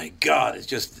 oh my God, it's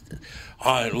just,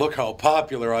 look how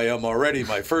popular I am already.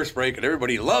 My first break, and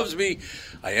everybody loves me.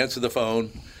 I answer the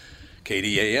phone,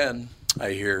 KDAN.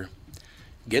 I hear,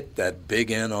 get that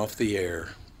big N off the air.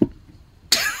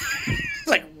 It's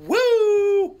like,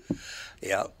 woo!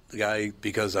 Yeah, the guy,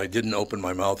 because I didn't open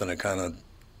my mouth, and I kind of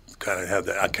have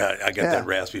that, I got that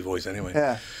raspy voice anyway.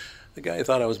 Yeah. The guy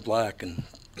thought I was black and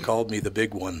called me the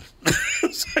big one.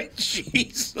 It's like,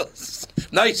 Jesus.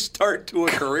 Nice start to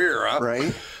a career, huh?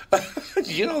 Right.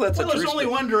 You know, that's there's only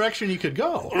one direction you could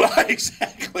go. Right,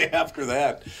 exactly, after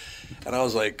that. And I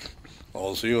was like,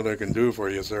 I'll see what I can do for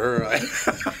you, sir.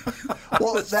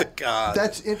 Well,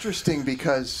 that's interesting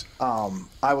because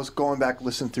I was going back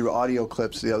listening through audio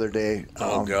clips the other day.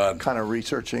 Kind of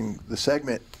researching the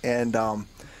segment and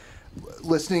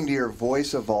listening to your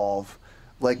voice evolve.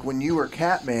 Like when you were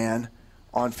Cat Man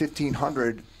on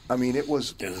 1500, I mean, it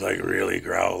was like really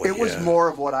growly. It was more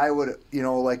of what I would,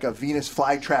 like a Venus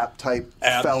flytrap type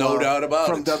fella no doubt about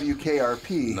from it.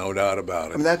 WKRP. No doubt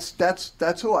about it. I mean,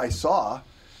 that's who I saw.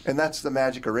 And that's the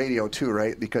magic of radio too,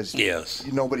 right? Because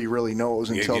nobody really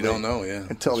knows until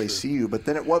they see you. But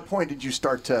then, at what point did you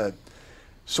start to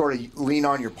sort of lean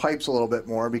on your pipes a little bit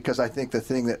more? Because I think the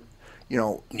thing that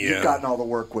you've gotten all the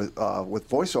work with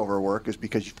voiceover work is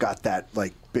because you've got that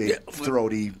like big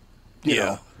throaty. You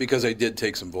know. Because I did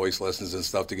take some voice lessons and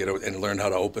stuff to get and learn how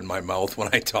to open my mouth when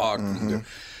I talk.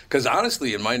 Because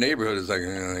honestly, in my neighborhood, it's like,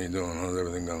 how you doing? How's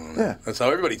everything going? Yeah. That's how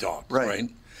everybody talks, right?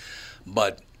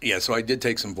 But yeah, so I did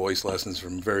take some voice lessons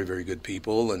from very, very good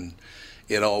people, and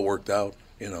it all worked out.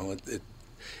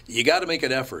 You got to make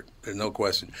an effort. There's no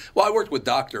question. Well, I worked with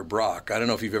Dr. Brock. I don't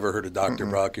know if you've ever heard of Dr.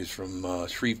 Brock. He's from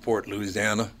Shreveport,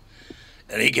 Louisiana.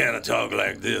 And he kind of talked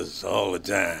like this all the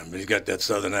time. He's got that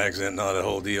southern accent, not a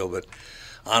whole deal. But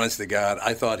honest to God,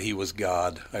 I thought he was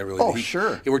God. I really did.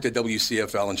 Sure. He worked at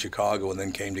WCFL in Chicago and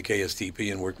then came to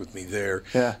KSTP and worked with me there.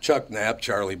 Yeah. Chuck Knapp,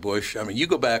 Charlie Bush. I mean, you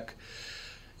go back.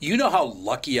 You know how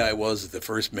lucky I was at the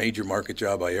first major market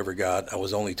job I ever got? I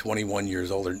was only 21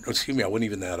 years old. Excuse me, I wasn't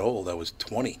even that old. I was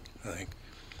 20, I think.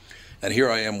 And here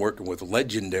I am working with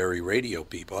legendary radio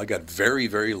people. I got very,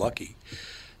 very lucky.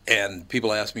 And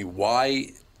people ask me,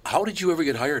 how did you ever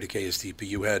get hired at KSTP?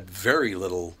 You had very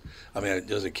little. I mean,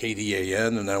 there was a KDAN,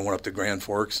 and then I went up to Grand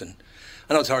Forks. And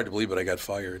I know it's hard to believe, but I got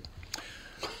fired.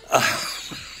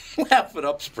 Laugh it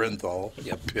up, Sprinthal,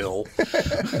 you pill.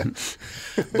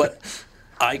 But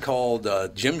I called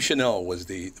Jim Chanel was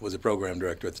the program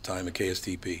director at the time at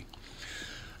KSTP,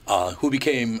 who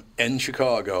became in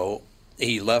Chicago.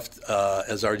 He left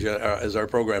as our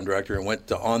program director and went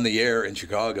to On the Air in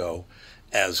Chicago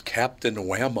as Captain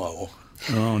Whammo.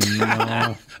 Oh,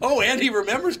 no. Oh, and he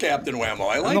remembers Captain Whammo.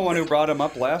 I like I'm the one who brought him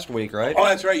up last week, right? Oh,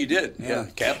 that's right, you did. Yeah,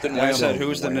 Captain Whammo. I said,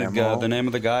 who's the name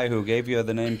of the guy who gave you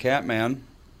the name Cat Man?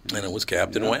 And it was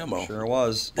Captain Whammo. Sure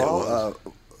was. Well,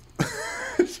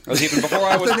 it was even before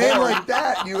I was with a name born. like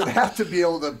that, you would have to be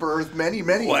able to birth many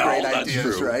great that's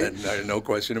ideas, true. right? And, no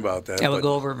question about that. That would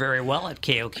go over very well at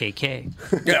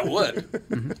KOKK. Yeah, it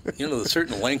would. You know, there's a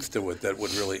certain length to it that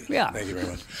would really. Yeah. Thank you very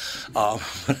much.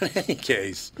 But in any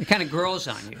case. It kind of grows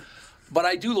on you. But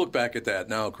I do look back at that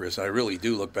now, Chris. I really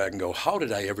do look back and go, how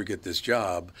did I ever get this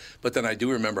job? But then I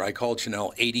do remember I called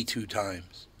Chanel 82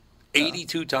 times.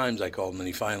 82 times I called him, and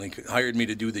he finally hired me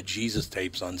to do the Jesus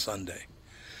tapes on Sunday.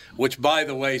 Which, by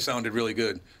the way, sounded really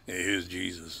good. Here's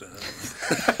Jesus.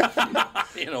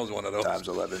 You know, it was one of those. Times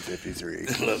 11:53.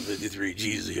 11:53.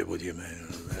 Jesus here with you, man.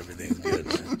 Everything's good,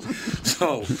 man.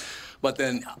 So, but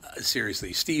then,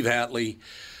 seriously, Steve Hatley,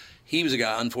 he was a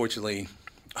guy, unfortunately,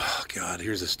 oh, God,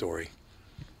 here's a story.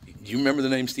 Do you remember the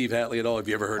name Steve Hatley at all? Have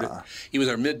you ever heard it? He was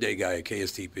our midday guy at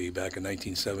KSTP back in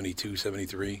 1972,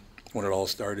 73, when it all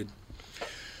started.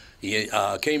 He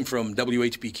came from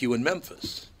WHBQ in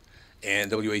Memphis.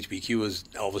 And WHBQ was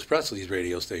Elvis Presley's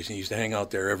radio station. He used to hang out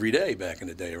there every day back in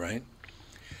the day, right?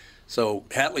 So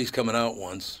Hatley's coming out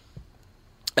once,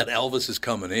 and Elvis is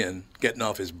coming in, getting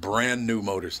off his brand new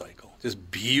motorcycle, this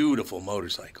beautiful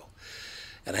motorcycle.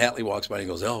 And Hatley walks by and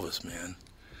goes, Elvis, man,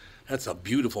 that's a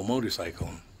beautiful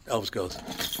motorcycle. Elvis goes,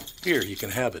 here, you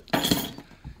can have it.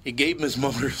 He gave him his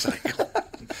motorcycle.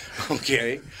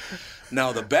 Okay?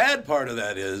 Now, the bad part of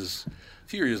that is, a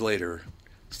few years later,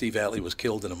 Steve Hatley was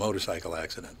killed in a motorcycle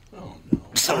accident. Oh, no.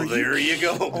 So there you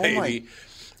go, baby.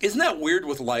 Isn't that weird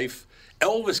with life?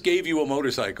 Elvis gave you a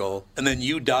motorcycle, and then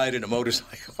you died in a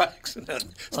motorcycle accident.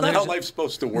 It's not how life's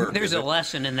supposed to work. There's a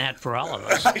lesson in that for all of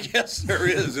us. I guess there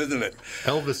is, isn't it?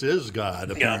 Elvis is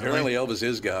God, apparently. Yeah, apparently Elvis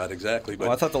is God, exactly. But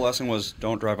I thought the lesson was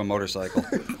don't drive a motorcycle.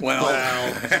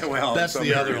 well, that's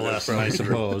the other lesson, I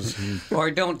suppose.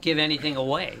 Or don't give anything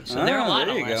away. So there are a lot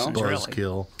of lessons, really.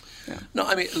 Buzzkill. No,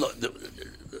 I mean, look,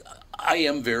 I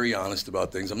am very honest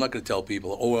about things. I'm not going to tell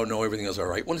people, oh, no, everything is all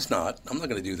right, when it's not. I'm not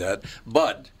going to do that.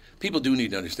 But people do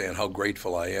need to understand how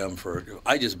grateful I am for.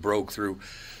 I just broke through.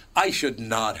 I should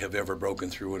not have ever broken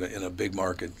through in a big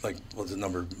market, like what was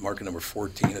the market number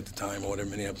 14 at the time, or whatever,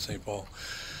 Minneapolis, St. Paul.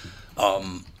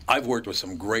 I've worked with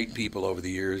some great people over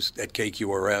the years at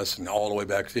KQRS and all the way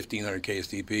back 1500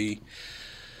 KSTP. Did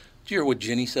you hear what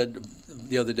Ginny said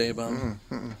the other day about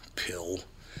him? Pill.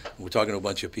 We're talking to a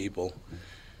bunch of people.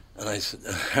 And I said,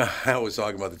 I was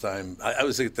talking about the time, I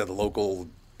was at the local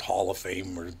Hall of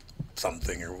Fame or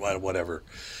something or whatever.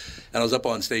 And I was up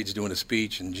on stage doing a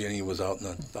speech, and Ginny was out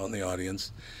in the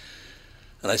audience.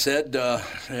 And I said,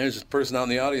 there's a person out in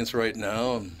the audience right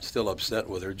now. I'm still upset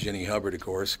with her, Ginny Hubbard, of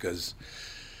course, because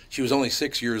she was only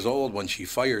 6 years old when she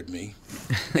fired me.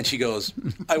 And she goes,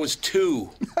 I was 2.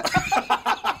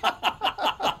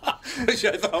 Which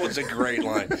I thought was a great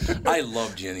line. I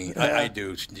love Ginny. I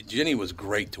do. Ginny was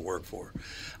great to work for.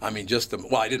 I mean,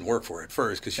 I didn't work for her at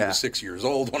first because she was 6 years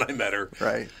old when I met her.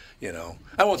 Right. You know,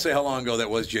 I won't say how long ago that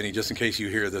was, Ginny, just in case you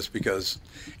hear this, because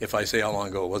if I say how long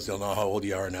ago it was, they'll know how old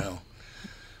you are now.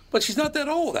 But she's not that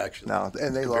old, actually. No,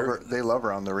 and they love her. They love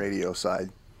her on the radio side.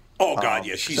 Oh God,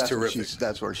 yeah, she's terrific.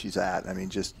 That's where she's at. I mean,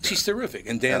 she's terrific.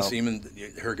 And Dan Seaman,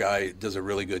 her guy, does a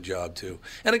really good job too.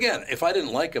 And again, if I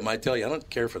didn't like him, I'd tell you I don't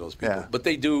care for those people. Yeah. But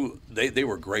they do. They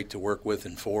were great to work with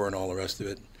and for, and all the rest of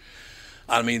it.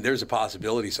 I mean, there's a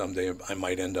possibility someday I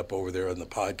might end up over there on the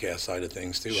podcast side of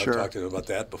things too. Sure. I've talked to them about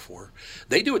that before.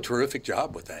 They do a terrific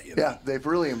job with that. You know? Yeah, they've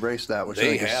really embraced that, which I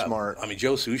think is smart. I mean,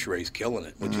 Joe Souchere's killing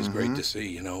it, which is great to see.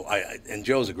 You know, and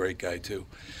Joe's a great guy too.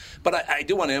 But I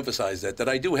do want to emphasize that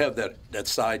I do have that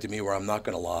side to me where I'm not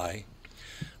going to lie.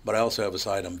 But I also have a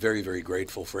side I'm very, very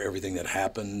grateful for everything that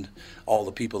happened, all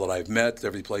the people that I've met,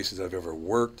 every places I've ever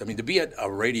worked. I mean, to be at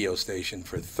a radio station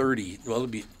for it'll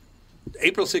be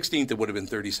April 16th, it would have been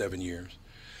 37 years.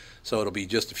 So it'll be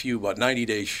just about 90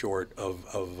 days short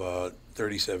of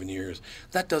 37 years.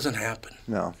 That doesn't happen.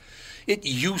 No. It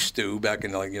used to back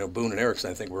in, Boone and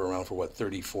Erickson, I think were around for,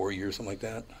 34 years, something like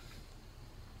that.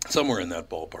 Somewhere in that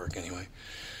ballpark, anyway.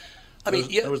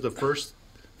 That was the first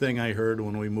thing I heard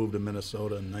when we moved to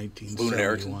Minnesota in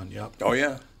 1971. Yep. Oh,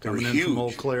 yeah. Coming in from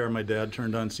Eau Claire, my dad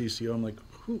turned on CCO. I'm like,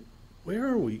 where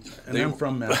are we? And I'm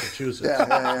from Massachusetts.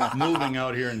 Yeah. Moving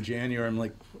out here in January, I'm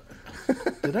like,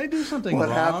 did I do something wrong?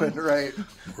 What happened?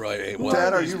 Right. Well,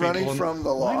 Dad, are you running from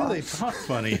the law? Why do they talk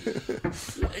funny?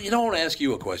 I want to ask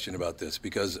you a question about this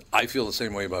because I feel the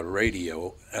same way about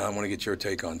radio, and I want to get your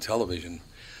take on television.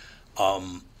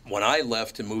 When I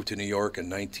left and moved to New York in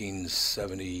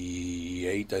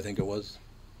 1978, I think it was,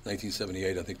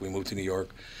 1978, I think we moved to New York.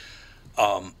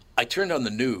 I turned on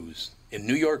the news in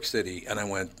New York City, and I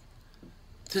went,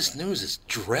 this news is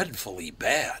dreadfully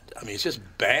bad. I mean, it's just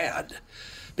bad.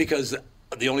 Because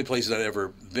the only places I'd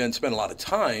ever spent a lot of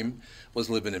time was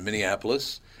living in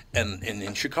Minneapolis and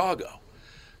in Chicago.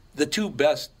 The two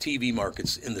best TV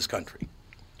markets in this country.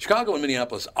 Chicago and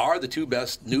Minneapolis are the two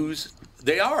best news.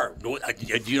 They are. Do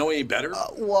you know any better?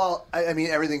 Well, I mean,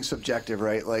 everything's subjective,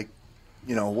 right? Like,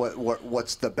 you know,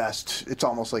 what's the best? It's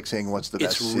almost like saying what's the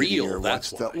best It's city real, or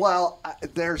that's what's why. Well,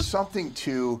 there's something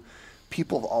to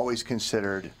people have always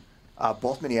considered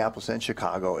both Minneapolis and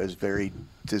Chicago as very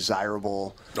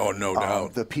desirable. Oh, no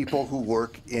doubt. The people who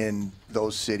work in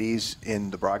those cities in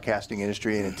the broadcasting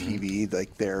industry and in TV,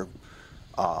 like they're,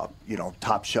 you know,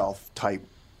 top shelf type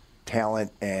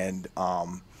talent and,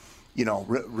 you know,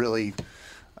 really,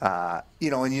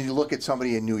 you know, and you look at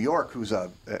somebody in New York who's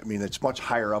it's much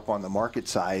higher up on the market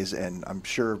size and I'm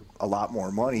sure a lot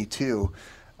more money too.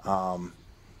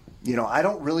 You know, I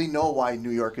don't really know why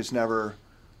New York is never,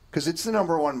 because it's the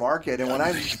number one market. And when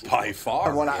by far.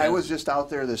 And when I was just out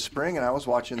there this spring and I was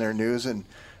watching their news and,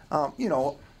 you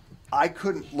know, I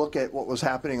couldn't look at what was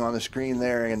happening on the screen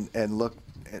there and look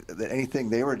that anything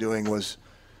they were doing was,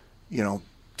 you know,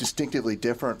 distinctively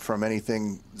different from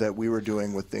anything that we were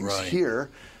doing with things here.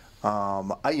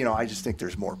 I just think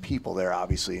there's more people there,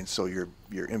 obviously, and so you're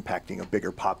impacting a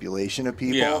bigger population of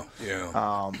people.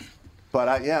 Yeah. But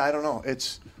I don't know.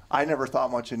 I never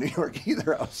thought much of New York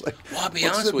either. I was like, well, I'll be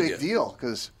what's honest the with big you. deal?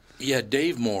 Because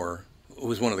Dave Moore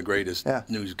was one of the greatest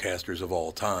newscasters of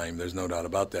all time. There's no doubt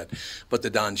about that. But the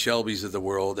Don Shelbys of the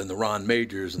world and the Ron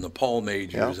Majors and the Paul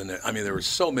Majors and there were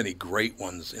so many great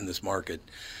ones in this market.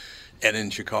 And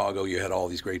in Chicago, you had all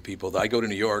these great people. I go to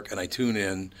New York and I tune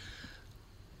in.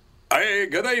 Hey,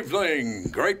 good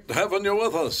evening. Great having you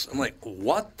with us. I'm like,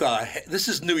 what the heck? This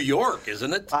is New York,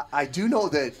 isn't it? I do know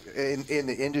that in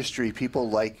the industry, people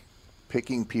like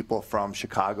picking people from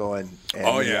Chicago and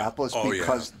Minneapolis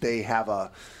because they have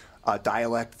a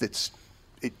dialect that's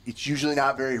it's usually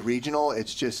not very regional.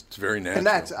 It's very natural. And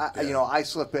that's you know, I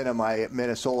slip into my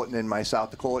Minnesotan and my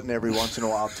South Dakotan every once in a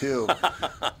while too.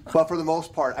 But for the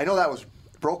most part, I know that was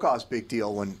Brokaw's big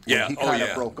deal when he kind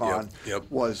of broke on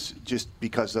was just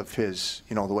because of his,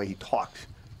 you know, the way he talked.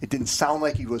 It didn't sound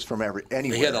like he was from anywhere.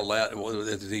 He had was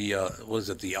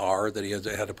it the R that he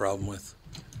had a problem with?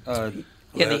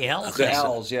 The L's. The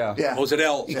L's, yeah. Was it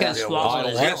L's? You can't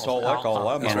swallow the L's.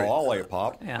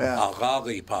 Lollipop.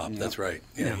 That's right.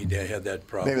 Yeah, he had that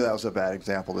problem. Maybe that was a bad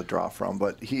example to draw from,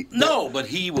 but he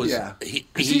was. Yeah,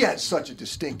 he had such a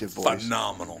distinctive voice.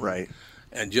 Phenomenal. Right.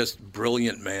 And just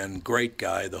brilliant man, great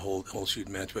guy, the whole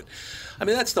shooting match. But I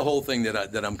mean, that's the whole thing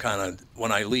that I'm kind of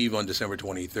when I leave on December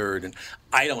 23rd, and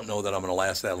I don't know that I'm going to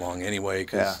last that long anyway,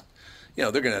 because you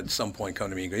know they're going to at some point come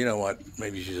to me and go, you know what,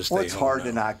 maybe you should just stay home. Well, it's hard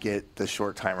to not get the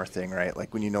short timer thing, right?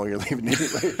 Like when you know you're leaving.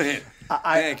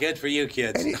 Good for you,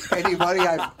 kids.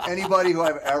 Anybody who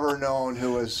I've ever known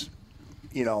who was,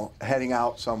 you know, heading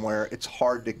out somewhere, it's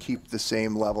hard to keep the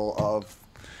same level of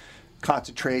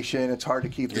concentration. It's hard to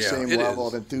keep the same level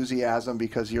of enthusiasm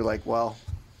because you're like, well,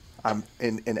 I'm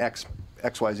in XYZ,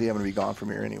 I'm going to be gone from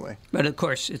here anyway. But of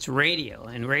course, it's radio,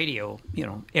 and radio, you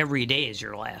know, every day is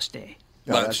your last day.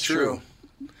 No, that's true.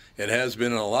 It has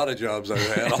been in a lot of jobs I've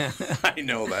had. I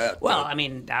know that. Well, I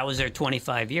mean, I was there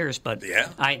 25 years, but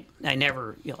I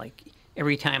never, you know, like,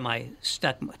 every time I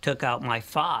took out my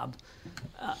fob,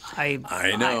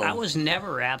 I was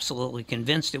never absolutely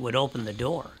convinced it would open the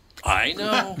door. I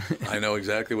know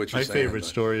exactly what you're saying. My favorite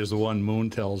story is the one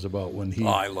Moon tells about when he. Oh,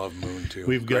 I love Moon too.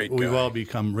 We've all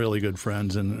become really good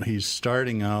friends, and he's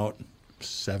starting out,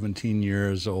 17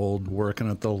 years old,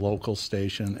 working at the local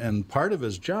station, and part of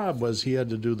his job was he had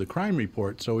to do the crime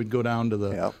report. So he'd go down to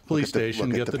the police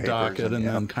station, get the docket, and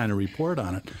then kind of report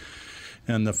on it.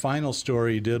 And the final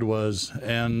story he did was,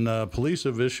 police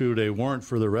have issued a warrant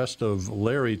for the arrest of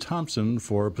Larry Thompson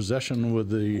for possession with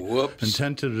the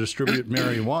intent to distribute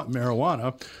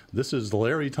marijuana. This is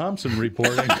Larry Thompson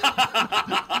reporting.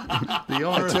 The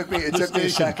owner. It took me a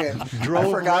second.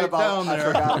 Drove right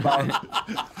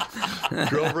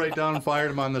down and fired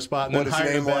him on the spot, and then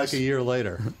hired him back a year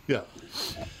later. Yeah.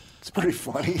 It's pretty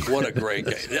funny. What a great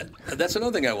guy. That's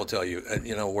another thing I will tell you.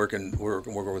 You know, working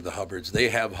with the Hubbards, they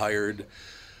have hired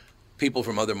people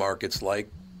from other markets like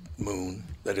Moon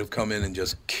that have come in and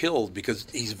just killed because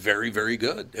he's very, very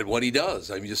good at what he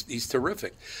does. I mean, he's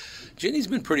terrific. Ginny's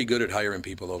been pretty good at hiring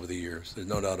people over the years. There's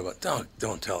no doubt about it.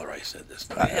 Don't tell her I said this.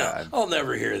 I'll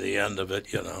never hear the end of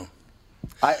it, you know.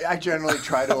 I generally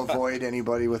try to avoid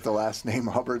anybody with the last name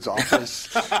Hubbard's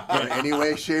office in any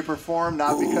way, shape, or form.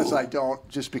 Not because I don't,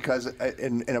 just because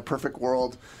in a perfect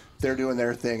world, they're doing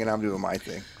their thing and I'm doing my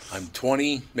thing. I'm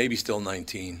 20, maybe still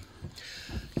 19.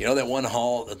 You know that one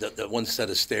hall, that one set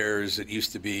of stairs, it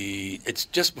used to be, it's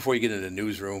just before you get into the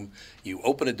newsroom, you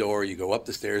open a door, you go up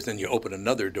the stairs, then you open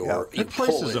another door. Yeah, that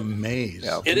place is a maze.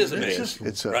 Yeah. It is a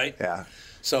maze, right? Yeah.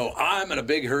 So I'm in a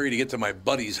big hurry to get to my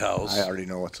buddy's house. I already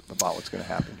know what's going to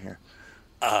happen here.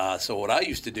 So what I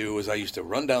used to do is I used to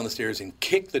run down the stairs and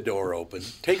kick the door open,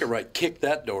 take a right, kick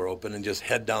that door open, and just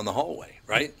head down the hallway,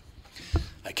 right?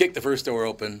 I kick the first door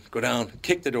open, go down,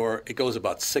 kick the door. It goes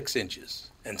about 6 inches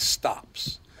and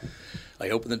stops. I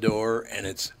open the door, and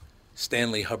it's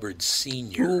Stanley Hubbard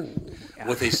Sr.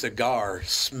 with a cigar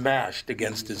smashed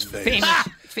against his face.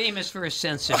 Famous for his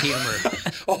sense of humor.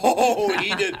 Oh,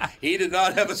 he did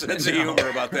not have a sense of humor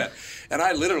about that. And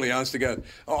I literally, honest to God,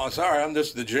 sorry, I'm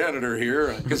just the janitor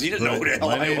here, because he didn't know who the hell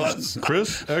I was.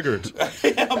 Chris Eggert.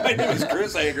 Yeah, my name is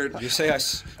Chris Eggert.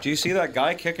 Do you see that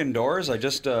guy kicking doors? I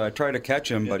just tried to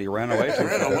catch him, but he ran away too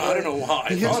fast. I don't know why.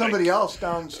 He hit somebody else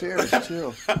downstairs,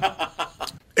 too.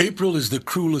 April is the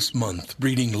cruelest month,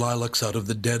 breeding lilacs out of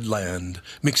the dead land,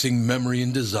 mixing memory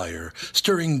and desire,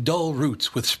 stirring dull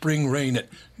roots with spring rain.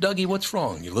 Dougie, what's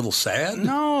wrong? You a little sad?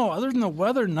 No, other than the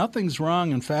weather, nothing's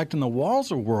wrong. In fact, in the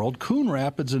Walser world, Coon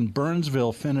Rapids and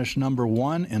Burnsville finished number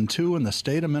 1 and 2 in the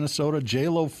state of Minnesota.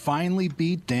 J-Lo finally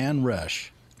beat Dan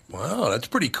Resch. Wow, that's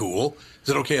pretty cool. Is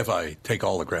it okay if I take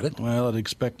all the credit? Well, I'd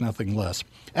expect nothing less.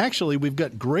 Actually, we've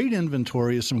got great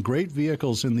inventory of some great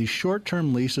vehicles, and these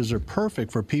short-term leases are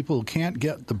perfect for people who can't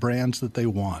get the brands that they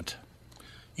want.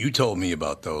 You told me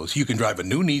about those. You can drive a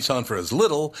new Nissan for as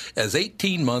little as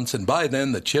 18 months, and by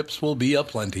then the chips will be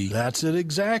aplenty. That's it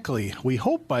exactly. We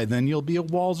hope by then you'll be a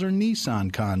Walser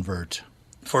Nissan convert.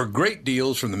 For great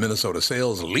deals from the Minnesota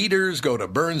sales leaders, go to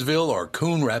Burnsville or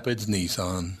Coon Rapids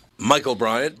Nissan. Michael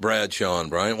Bryant, Bradshaw and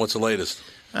Bryant, what's the latest?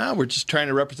 We're just trying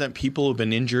to represent people who've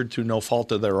been injured through no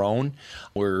fault of their own.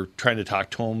 We're trying to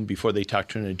talk to them before they talk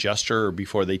to an adjuster or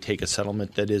before they take a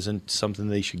settlement that isn't something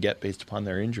they should get based upon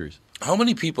their injuries. How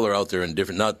many people are out there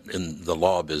not in the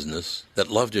law business, that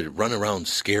love to run around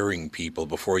scaring people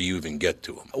before you even get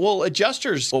to them? Well,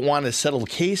 adjusters want to settle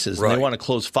cases and they want to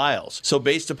close files. So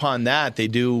based upon that, they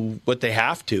do what they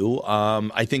have to.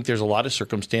 I think there's a lot of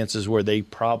circumstances where they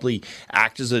probably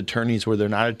act as attorneys where they're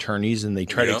not attorneys, and they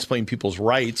try to explain people's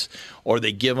rights, or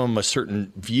they give them a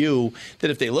certain view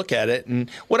that if they look at it. And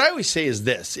what I always say is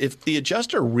this: if the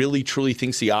adjuster really truly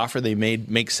thinks the offer they made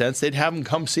makes sense, they'd have them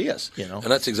come see us. And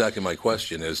that's exactly my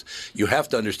question is, you have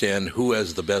to understand who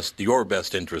has your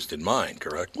best interest in mind,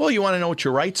 correct? Well, you want to know what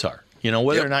your rights are.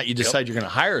 Whether or not you decide you're going to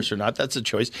hire us or not, that's a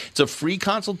choice. It's a free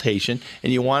consultation,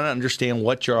 and you want to understand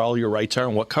what all your rights are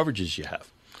and what coverages you have.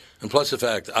 And plus the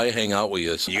fact I hang out with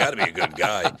you, so you got to be a good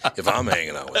guy if I'm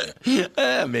hanging out with you.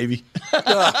 Maybe.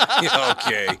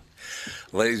 Okay.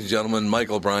 Ladies and gentlemen,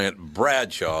 Michael Bryant,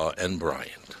 Bradshaw and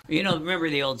Bryant. Remember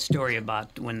the old story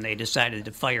about when they decided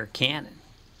to fire Cannon?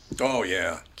 Oh,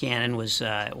 yeah. Cannon was,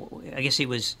 I guess he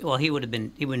would have been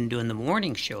doing the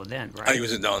morning show then, right? He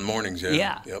was in the mornings, yeah.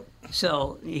 Yeah. Yep.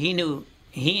 So he knew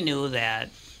that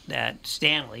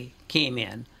Stanley came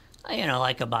in,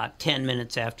 like about 10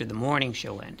 minutes after the morning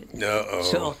show ended. Uh-oh.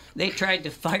 So they tried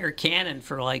to fire Cannon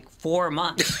for like 4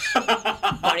 months.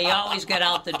 But he always got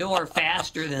out the door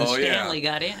faster than Stanley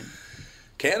got in.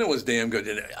 Cannon was damn good.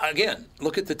 And again,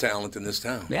 look at the talent in this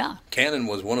town. Yeah. Cannon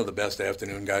was one of the best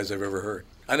afternoon guys I've ever heard.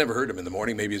 I never heard him in the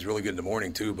morning. Maybe he's really good in the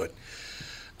morning, too. But,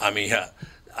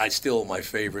 my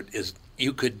favorite is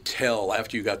you could tell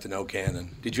after you got to know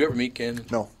Cannon. Did you ever meet Cannon?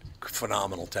 No.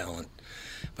 Phenomenal talent.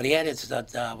 But he had his,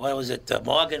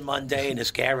 Morgan Monday and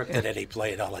his character that he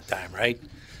played all the time, right?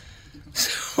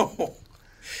 So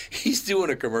he's doing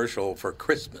a commercial for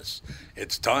Christmas.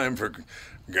 It's time for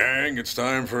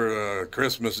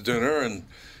Christmas dinner, and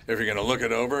if you're going to look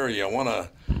it over, you want to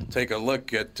take a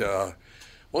look at,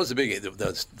 what was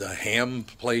the ham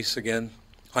place again?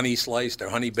 Honey sliced or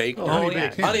honey baked? Honey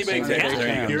baked ham. Honey baked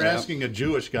ham. You're asking a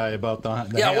Jewish guy about the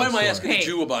yeah, ham why am I store. asking a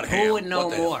Jew about ham? Who would know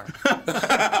more?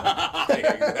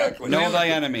 Exactly. Know thy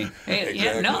enemy. Hey,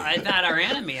 yeah, no, it's not our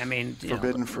enemy.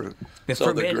 Forbidden fruit. The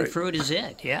forbidden fruit is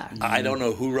it, yeah. I don't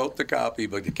know who wrote the copy,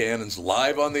 but the Cannon's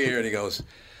live on the air, and he goes,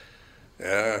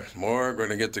 yeah, we're going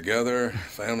to get together.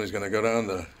 Family's going to go down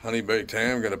to Honey Baked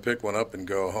Ham, going to pick one up and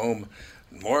go home.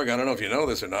 Morg, I don't know if you know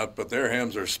this or not, but their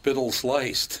hams are spittle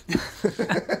sliced.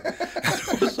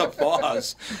 There was a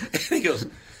pause. And he goes,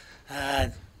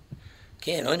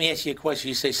 Ken, let me ask you a question.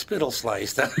 You say spittle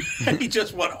sliced. And he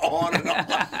just went on and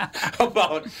on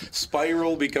about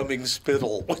Spiral becoming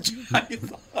spittle, which I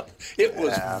thought it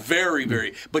was very,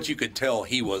 very. But you could tell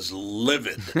he was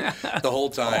livid the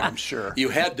whole time. Oh, I'm sure. You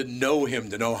had to know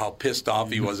him to know how pissed off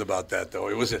he was about that, though.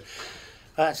 It was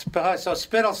so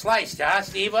spittle sliced, huh,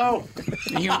 Steve-O?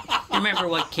 You remember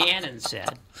what Cannon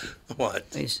said? What?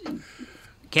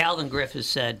 Calvin Griffiths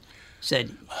said,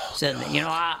 you know,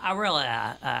 I really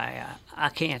I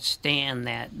can't stand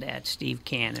that Steve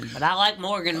Cannon, but I like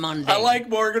Morgan Mundane. I like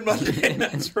Morgan Mundane.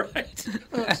 That's right.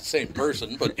 Well, it's the same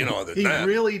person, but you know, other than He that,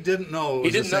 really didn't know it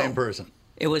was the same person.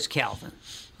 It was Calvin.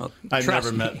 I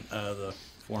never me. met the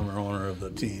former owner of the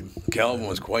team. Calvin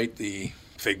was quite the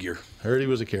figure. Heard he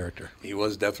was a character. He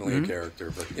was definitely a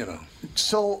character, but you know.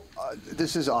 So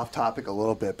this is off topic a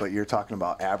little bit, but you're talking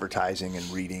about advertising and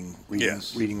reading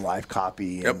live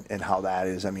copy and how that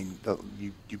is. I mean,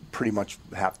 you pretty much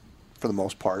have, for the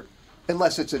most part,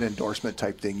 unless it's an endorsement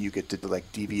type thing, you get to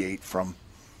like deviate from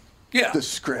the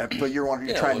script. But you're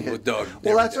trying to hit. With Doug,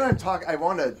 well, that's what I'm talking. I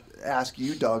want to ask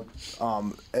you, Doug.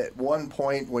 At one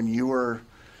point when you were,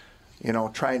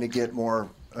 trying to get more,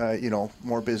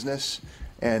 more business.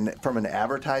 And from an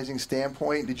advertising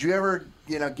standpoint, did you ever,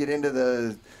 get into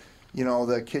the, the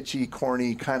kitschy,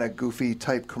 corny, kind of goofy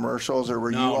type commercials, or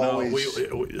were you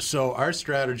always? So our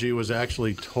strategy was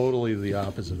actually totally the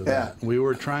opposite of that. We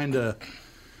were trying to,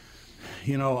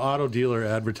 auto dealer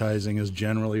advertising is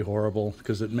generally horrible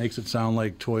because it makes it sound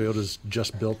like Toyota's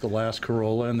just built the last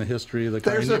Corolla in the history of the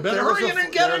car. You better hurry in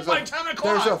and get it by 10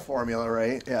 o'clock. There's a formula,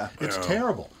 right? Yeah. It's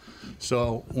terrible.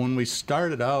 So when we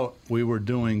started out, we were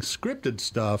doing scripted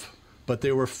stuff, but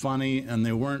they were funny and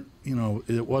they weren't,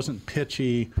 it wasn't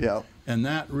pitchy. Yeah. And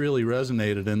that really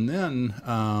resonated. And then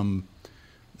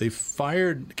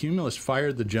Cumulus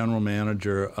fired the general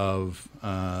manager of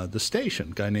the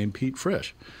station, a guy named Pete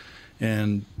Frisch.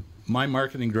 And my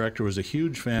marketing director was a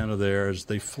huge fan of theirs.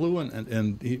 They flew in,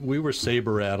 and we were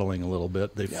saber rattling a little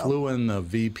bit. They flew in the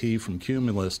VP from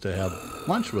Cumulus to have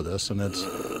lunch with us, and it's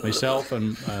myself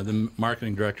and the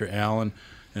marketing director, Alan,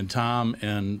 and Tom,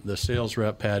 and the sales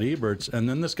rep, Pat Eberts, and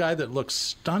then this guy that looks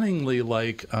stunningly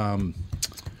like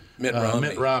Mitt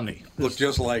Romney. Looked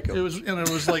just like him. It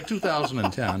was like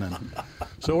 2010, and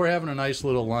so we're having a nice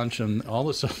little lunch, and all of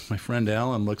a sudden my friend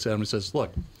Alan looks at him and says,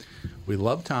 "Look, we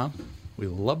love Tom. We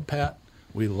love Pat,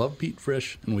 we love Pete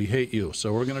Frisch, and we hate you.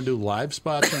 So we're going to do live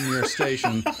spots on your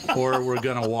station, or we're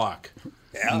going to walk."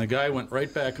 Yeah. And the guy went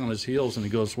right back on his heels, and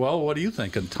he goes, "Well, what do you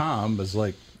think?" And Tom was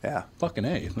like, "Fucking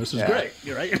A, this is great."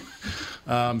 You're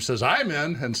right. Says, "I'm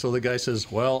in." And so the guy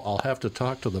says, "Well, I'll have to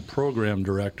talk to the program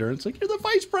director." And it's like, "You're the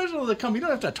vice president of the company. You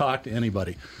don't have to talk to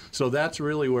anybody." So that's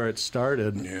really where it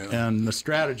started. Yeah. And the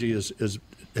strategy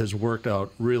has worked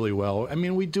out really well. I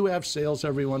mean, we do have sales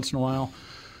every once in a while.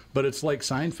 But it's like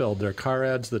Seinfeld. They're car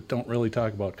ads that don't really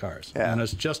talk about cars. Yeah. And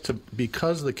it's just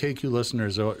because the KQ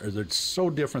listeners they're so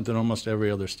different than almost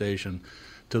every other station.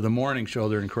 To the morning show,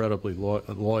 they're incredibly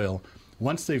loyal.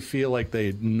 Once they feel like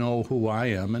they know who I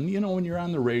am, and when you're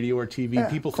on the radio or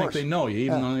TV, people think they know you,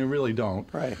 even though they really don't.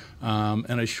 Right.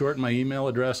 And I shorten my email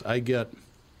address. I get,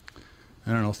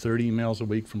 30 emails a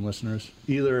week from listeners.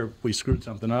 Either we screwed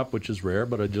something up, which is rare,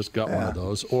 but I just got one of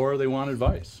those, or they want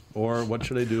advice, or what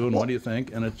should I do, and what do you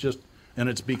think? And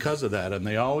it's because of that. And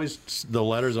the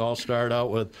letters all start out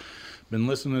with, "Been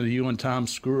listening to you and Tom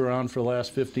screw around for the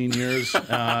last 15 years,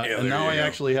 and now I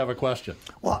actually have a question."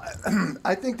 Well,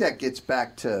 I think that gets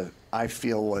back to, I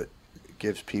feel, what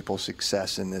gives people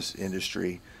success in this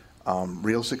industry,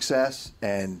 real success,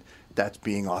 and that's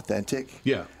being authentic.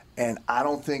 Yeah. And I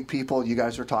don't think you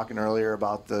guys were talking earlier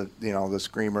about the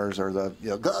screamers or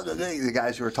the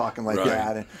guys who were talking like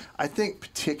that. And I think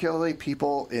particularly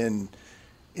people in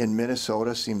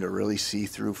Minnesota seem to really see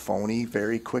through phony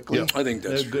very quickly. Yeah, I think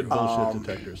that's good bullshit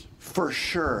detectors. For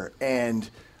sure. And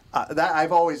that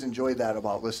I've always enjoyed that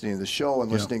about listening to the show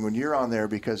and listening when you're on there,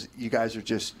 because you guys are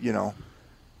just,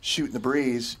 shooting the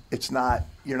breeze.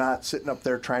 You're not sitting up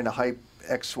there trying to hype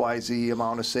XYZ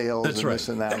amount of sales this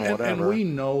and that and whatever. And we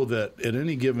know that at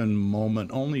any given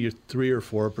moment, only 3 or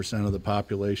 4% of the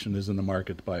population is in the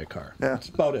market to buy a car. Yeah. That's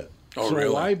about it. Oh, so really?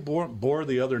 why bore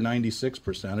the other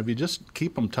 96%? If you just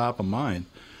keep them top of mind.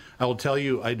 I will tell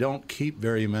you, I don't keep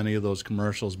very many of those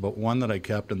commercials, but one that I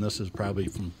kept, and this is probably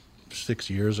from 6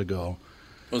 years ago.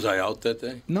 Was I out that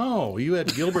day? No, you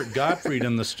had Gilbert Gottfried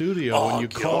in the studio, and you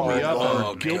called me up,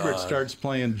 and Gilbert starts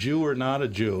playing Jew or Not a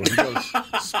Jew. And he goes,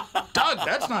 "Doug,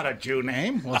 that's not a Jew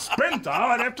name." "Well, Sprinthal,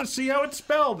 I'd have to see how it's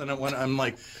spelled." And I'm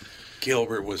like,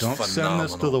 Gilbert was Don't phenomenal. send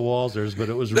this to the Walzers, but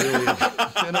it was really,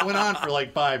 and it went on for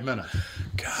like 5 minutes.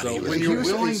 God, So he was- when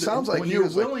you're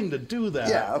willing, like, to do that,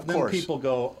 Yeah, of then course. people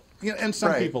go. You know, and some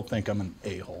Right. people think I'm an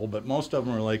a-hole, but most of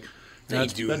them are like,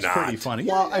 that's do that's not. pretty funny.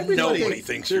 Well, Yeah, nobody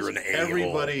thinks you're an a-hole.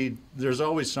 Everybody, there's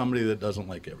always somebody that doesn't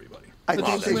like everybody. I But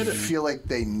think just they admit it. feel like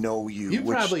they know you. You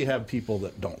which, probably have people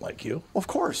that don't like you. of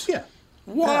course. Yeah.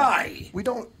 Why? We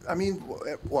don't. I mean,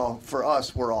 well, for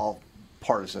us, we're all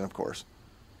partisan, of course.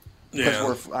 Yeah.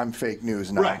 Because I'm fake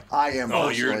news now. Right. I am. Oh,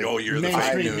 personally. you're the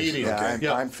Mainstream fake news. media. Yeah, Okay.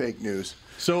 Yeah. I'm fake news.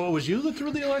 So it was you that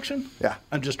threw the election? Yeah.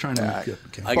 I'm just trying to Yeah,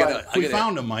 get. I But gotta- we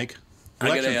found him, Mike. I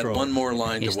got Election to add fraud. one more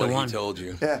line He's to the what one. he told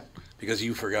you. Yeah. Because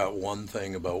you forgot one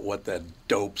thing about what that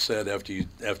dope said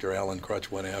after Alan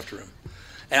Crutch went after him.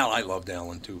 I loved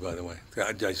Alan too, by the way.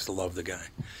 I just love the guy.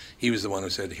 He was the one who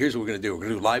said, "Here's what we're going to do. We're going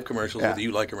to do live commercials, Yeah. whether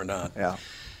you like them or not." Yeah.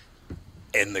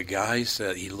 And the guy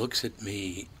said, he looks at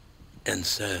me and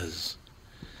says,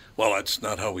 "Well, that's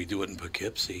not how we do it in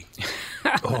Poughkeepsie."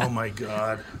 Oh my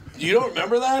God. You don't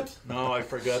remember that? No, I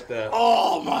forgot that.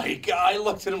 Oh my God! I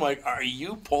looked at him like, "Are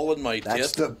you pulling my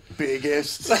That's tip?" the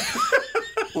biggest.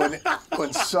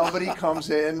 when somebody comes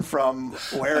in from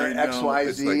where I know. XYZ,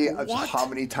 It's like, what? how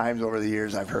many times over the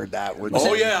years I've heard that? When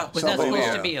Oh, yeah. Was that Oh, supposed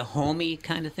yeah. to be a homey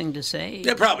kind of thing to say?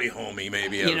 Yeah, probably homie,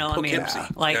 maybe. You know, I mean,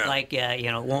 Poughkeepsie. like Yeah.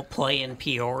 you know, won't play in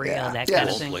Peoria, Yeah. that Yeah. kind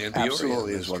of Won't thing. play in Peoria,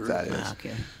 Absolutely that's is what true. that is. Ah,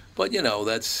 okay. But you know,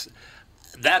 that's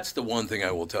the one thing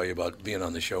I will tell you about being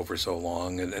on the show for so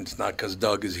long, and it's not because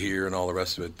Doug is here and all the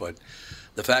rest of it, but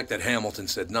the fact that Hamilton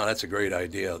said, "No, that's a great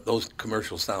idea." Those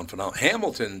commercials sound phenomenal.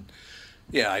 Hamilton,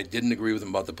 yeah, I didn't agree with him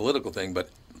about the political thing, but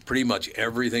pretty much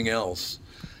everything else,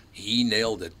 he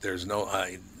nailed it. There's no.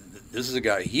 This is a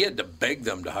guy. He had to beg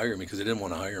them to hire me because they didn't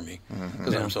want to hire me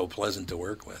because I'm so pleasant to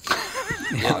work with.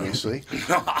 Obviously.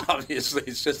 Obviously,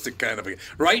 it's just the kind of a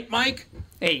right, Mike.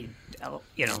 Hey,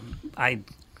 you know, I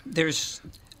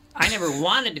never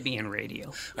wanted to be in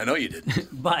radio, I know you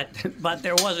didn't. but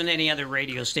there wasn't any other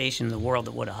radio station in the world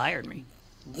that would have hired me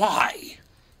Why?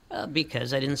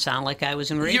 because I didn't sound like I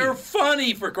was in radio. You're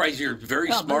funny, for Christ. You're a very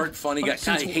Well, smart, but- funny guy. but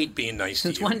since- I hate being nice to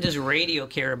Since you. when does radio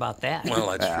care about that? Well,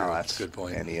 that's Yeah, true. that's a good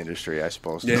point. Any industry, I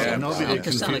suppose. Yeah. No, Nobody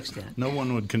to some confu- extent. No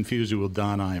one would confuse you with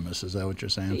Don Imus. Is that what you're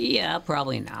saying? Yeah,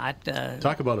 probably not.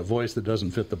 Talk about a voice that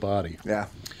doesn't fit the body. Yeah.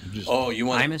 Oh, you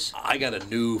want? Imus? I got a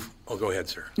new. Oh, go ahead,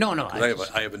 sir. No, 'Cause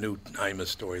I have a new Imus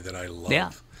story that I love.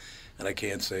 Yeah. And I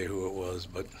can't say who it was,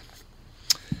 but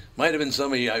might have been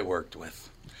somebody I worked with.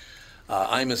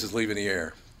 Imus is leaving the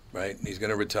air, right? He's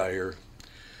going to retire,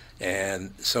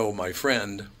 and so my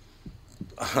friend.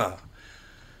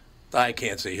 I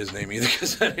can't say his name either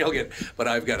because he'll get. But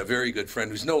I've got a very good friend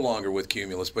who's no longer with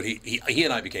Cumulus, but he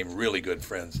and I became really good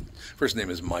friends. First name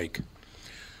is Mike.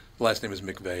 Last name is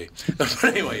McVeigh. But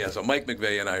anyway, yeah. So Mike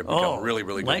McVeigh and I have become really,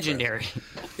 really good legendary.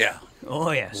 friends. Yeah.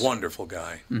 Oh yes. Wonderful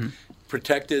guy.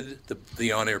 Protected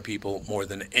the on-air people more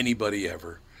than anybody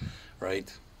ever,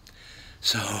 right?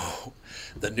 So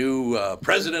the new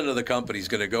president of the company is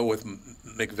going to go with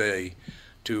McVeigh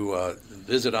to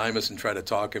visit Imus and try to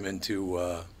talk him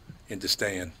into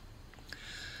staying.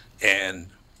 And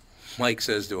Mike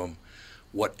says to him,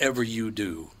 "Whatever you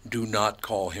do, do not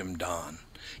call him Don.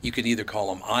 You can either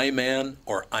call him I-Man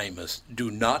or Imus.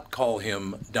 Do not call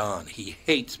him Don. He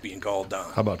hates being called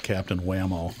Don." How about Captain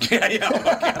Whammo? Yeah,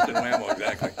 Captain Whammo,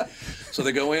 exactly. So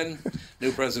they go in,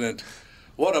 new president.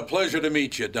 "What a pleasure to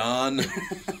meet you, Don."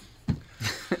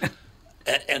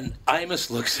 and Imus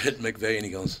looks at McVeigh and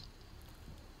he goes,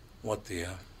 what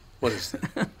is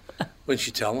that? What did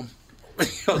you tell him?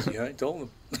 He goes, "Yeah, I told him."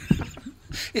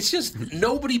 It's just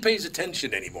nobody pays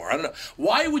attention anymore. I don't know.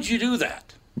 Why would you do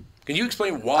that? Can you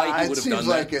explain why you It would have seems done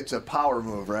like that? it's a power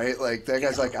move, right? Like that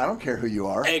guy's like, I don't care who you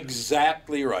are.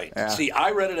 Exactly right. Yeah. See,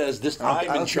 I read it as this. I I'm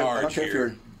in don't care- I don't charge care if here.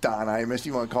 you're Don Imus.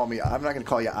 You want to call me? I'm not going to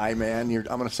call you I-Man.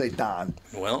 I'm going to say Don.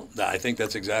 Well, I think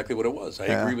that's exactly what it was. I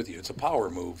Yeah. agree with you. It's a power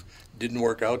move. Didn't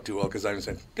work out too well because I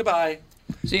said, "Goodbye."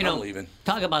 So you I'm know, leaving.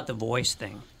 talk about the voice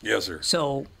thing. Yes, sir.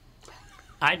 So,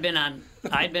 I'd been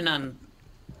on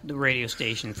the radio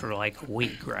station for like a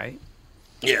week, right?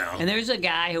 Yeah. And there's a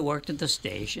guy who worked at the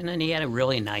station, and he had a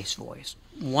really nice voice,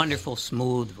 wonderful,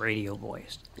 smooth radio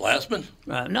voice. Lastman?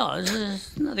 No,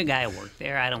 there's another guy who worked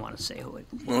there. I don't want to say who it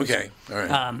was. Okay. All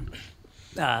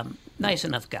right. Nice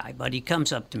enough guy, but he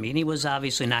comes up to me, and he was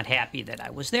obviously not happy that I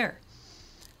was there.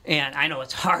 And I know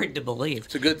it's hard to believe.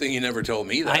 It's a good thing you never told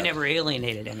me that. I never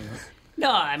alienated anyone. No,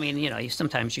 I mean, you know,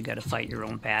 sometimes you got to fight your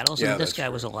own battles, Yeah, and this that's guy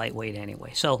was a lightweight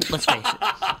anyway. So let's face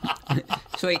it.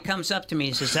 So he comes up to me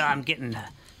and says, "I'm getting." This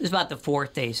is about the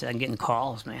fourth day. He said, "I'm getting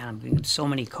calls, man. I'm getting so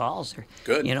many calls.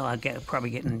 Good. You know,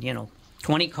 probably getting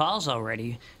 20 calls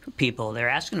already. People, they're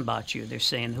asking about you. They're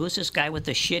saying, "Who's this guy with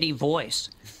the shitty voice?"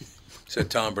 Said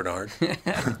Tom Bernard.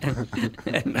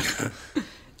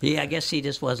 Yeah, I guess he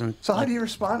just wasn't. So how do you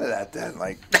respond to that then?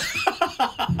 Like,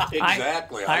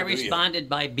 exactly. I responded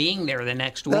by being there the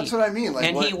next week. that's what I mean. Like,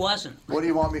 and what, he wasn't. What do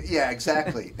you want me? Yeah,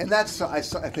 exactly. And that's I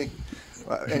think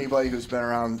anybody who's been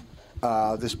around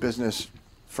this business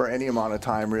for any amount of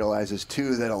time realizes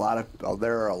too that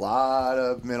there are a lot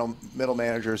of middle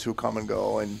managers who come and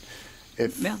go, and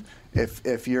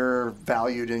if you're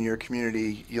valued in your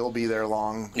community, you'll be there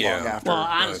long after. Well,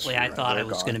 honestly, I thought I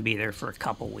was going to be there for a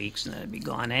couple weeks and then I'd be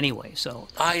gone anyway. So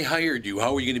I hired you.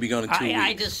 How were you going to be gone in 2 weeks?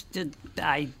 I just did.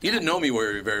 You didn't know me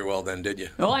very well then, did you?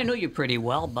 Oh, I knew you pretty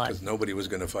well, but because nobody was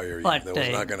going to fire you. But, that was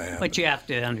not going to happen. But you have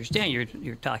to understand,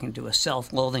 you're talking to a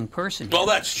self-loathing person. Well,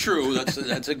 that's true.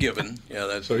 That's a given. Yeah,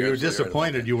 that's. So you were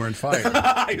disappointed you weren't fired.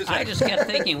 I just kept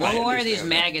thinking, well, who are these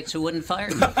maggots who wouldn't fire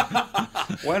me?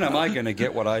 When am I going to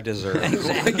get what I deserve?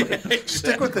 Exactly.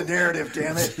 Stick with the narrative,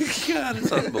 damn it. God,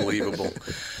 it's unbelievable.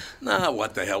 Nah,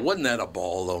 what the hell? Wasn't that a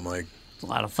ball, though, Mike? It's a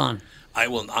lot of fun.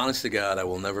 Honest to God, I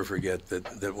will never forget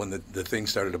that when the thing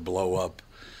started to blow up,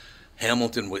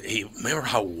 Hamilton, remember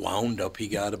how wound up he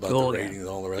got about the rating and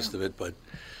all the rest of it, but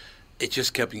it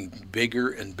just kept getting bigger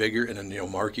and bigger, and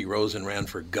then, Marky Rosen ran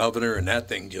for governor, and that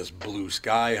thing just blew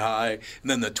sky high. And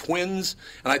then the Twins,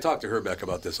 and I talk to Herbeck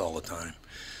about this all the time,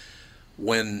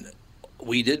 when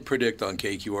we did predict on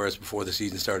KQRS before the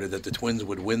season started that the Twins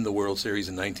would win the World Series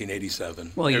in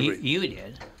 1987. Well, you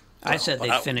did. I said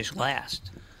they'd finish last.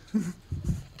 You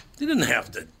didn't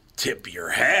have to tip your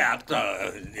hat.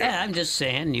 Yeah, I'm just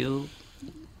saying you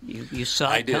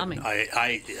saw it coming.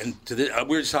 We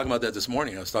were just talking about that this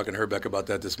morning. I was talking to Herbeck about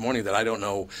that this morning, that I don't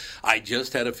know. I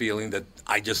just had a feeling that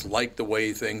I just liked the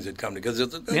way things had come together.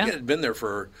 Because it had been there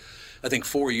for, I think,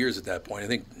 4 years at that point. I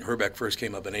think Herbeck first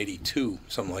came up in '82,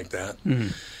 something like that. Mm-hmm.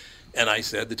 And I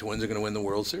said the Twins are going to win the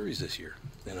World Series this year.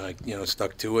 And I,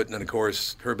 stuck to it. And then, of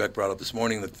course, Herbeck brought up this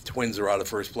morning that the Twins are out of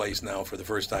first place now for the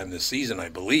first time this season, I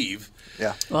believe.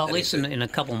 Yeah. Well, at least in a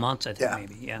couple months, I think,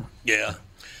 maybe. Yeah. Yeah.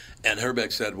 And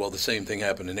Herbeck said, well, the same thing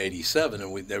happened in '87,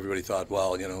 and everybody thought,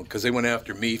 well, because they went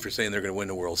after me for saying they're going to win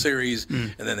the World Series,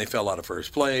 and then they fell out of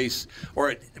first place.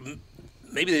 Or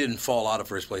maybe they didn't fall out of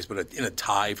first place, but in a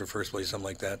tie for first place, something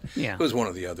like that. Yeah. It was one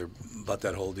or the other about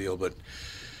that whole deal. But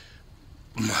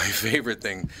my favorite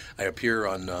thing, I appear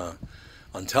on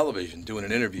television doing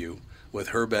an interview with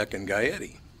Herbeck and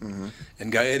Gaetti. Mm-hmm.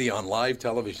 And Gaetti on live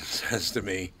television says to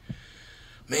me,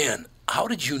 man, how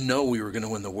did you know we were going to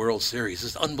win the World Series?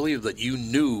 It's unbelievable that you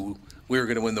knew we were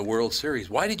going to win the World Series.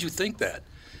 Why did you think that?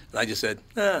 And I just said,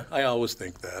 I always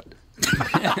think that.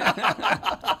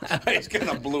 I just kind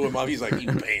of blew him off. He's like, you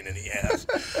pain in the ass.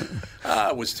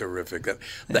 It was terrific.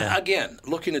 Again,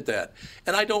 looking at that,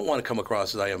 and I don't want to come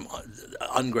across as I am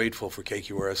ungrateful for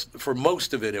KQRS. For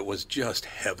most of it, it was just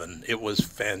heaven. It was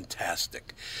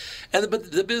fantastic.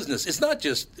 But the business, it's not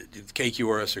just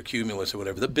KQRS or Cumulus or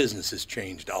whatever. The business has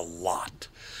changed a lot.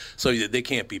 So they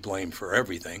can't be blamed for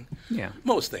everything. Yeah.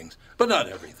 Most things, but not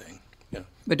everything. Yeah.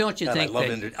 But don't you think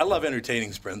I love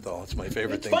entertaining Sprinthal. It's my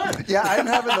favorite thing. Fun. Yeah, I'm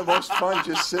having the most fun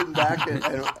just sitting back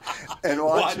and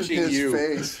watching his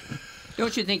face.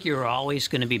 Don't you think you're always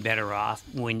going to be better off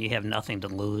when you have nothing to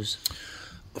lose?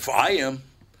 I am.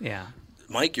 Yeah.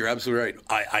 Mike, you're absolutely right.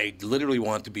 I literally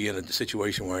want to be in a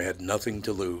situation where I had nothing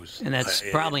to lose. And that's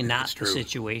probably not the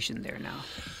situation there now.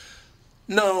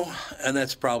 No, and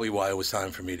that's probably why it was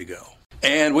time for me to go.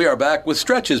 And we are back with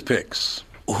Stretch's picks.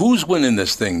 Who's winning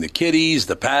this thing? The Kitties,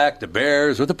 the Pack, the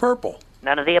Bears, or the Purple?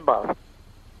 None of the above.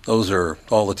 Those are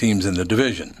all the teams in the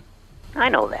division. I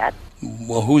know that.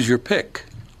 Well, who's your pick?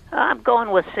 I'm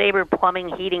going with Sabre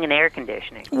Plumbing, Heating, and Air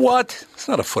Conditioning. What? It's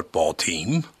not a football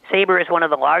team. Sabre is one of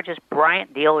the largest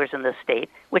Bryant dealers in the state,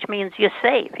 which means you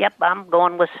save. Yep, I'm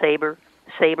going with Sabre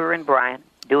and Bryant,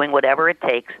 doing whatever it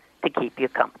takes to keep you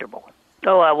comfortable.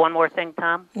 Oh, one more thing,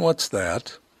 Tom. What's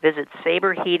that? Visit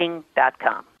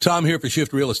saberheating.com. Tom here for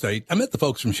Shift Real Estate. I met the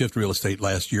folks from Shift Real Estate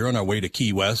last year on our way to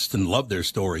Key West and loved their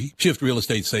story. Shift Real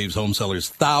Estate saves home sellers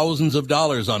thousands of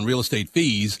dollars on real estate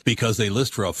fees because they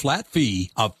list for a flat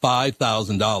fee of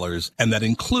 $5,000, and that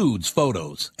includes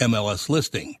photos, MLS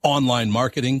listing, online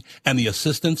marketing, and the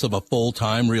assistance of a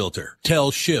full-time realtor.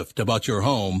 Tell Shift about your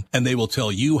home, and they will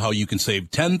tell you how you can save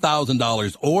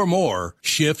 $10,000 or more.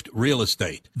 Shift Real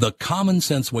Estate, the common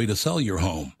sense way to sell your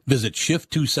home. Visit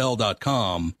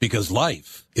shift2sell.com because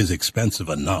life is expensive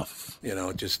enough.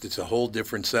 It's a whole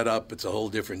different setup. It's a whole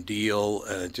different deal.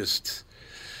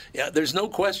 There's no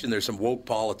question there's some woke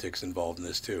politics involved in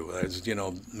this, too.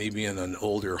 Me being an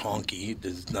older honky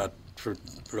is not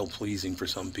real pleasing for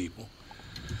some people.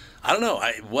 I don't know.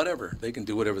 Whatever. They can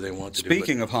do whatever they want to do.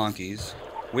 Speaking of honkies,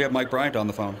 we have Mike Bryant on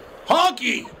the phone.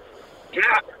 Honky! Yeah.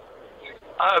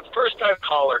 First-time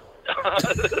caller.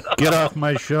 Get off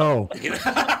my show. So I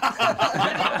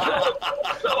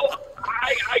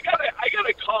got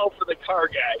a call for the car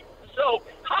guy. So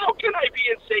how can I be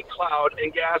in St. Cloud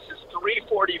and gas is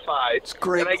 $3.45? It's a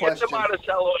great and I question. get to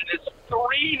Monticello and it's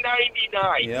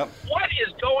 $3.99. Yep. What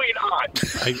is going on?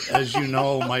 As you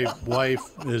know, my wife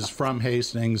is from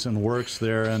Hastings and works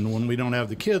there, and when we don't have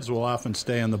the kids, we'll often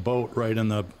stay on the boat right in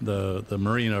the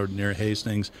marina near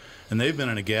Hastings, and they've been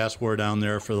in a gas war down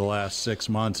there for the last 6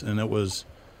 months, and it was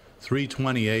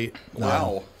 $3.28.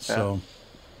 Wow. So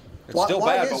It's still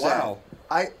bad, but wow.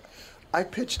 I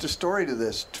pitched a story to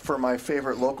this for my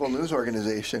favorite local news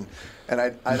organization, and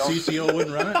I don't. CCO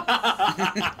wouldn't run it.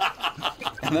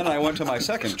 And then I went to my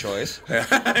second choice. Yeah,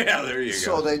 there you go.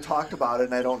 So they talked about it,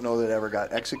 and I don't know that it ever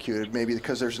got executed. Maybe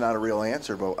because there's not a real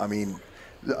answer. But I mean,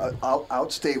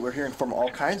 outstate, we're hearing from all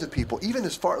kinds of people, even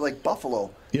as far like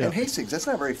Buffalo and Hastings. That's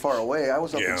not very far away. I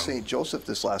was up in St. Joseph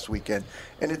this last weekend,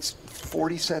 and it's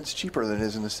 40 cents cheaper than it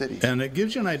is in the city. And it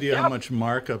gives you an idea how much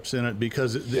markup's in it,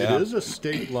 because it is a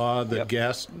state law that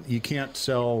gas, you can't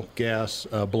sell gas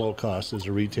below cost as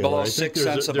a retailer. Below I think 6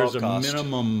 cents there's above a cost.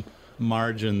 minimum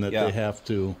margin that they have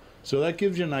to. So that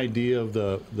gives you an idea of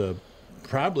the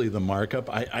probably the markup.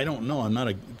 I don't know. I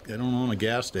don't own a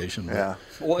gas station. Yeah.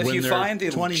 Well, if when you they're find the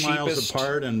 20 miles cheapest-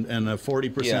 apart and a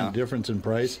 40% difference in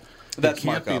price, That's it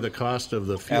can't be markup. the cost of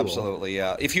the fuel. Absolutely,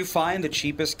 yeah. If you find the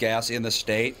cheapest gas in the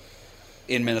state,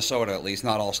 in Minnesota at least,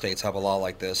 not all states have a law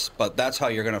like this, but that's how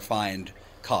you're going to find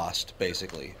cost,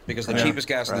 basically. Because the cheapest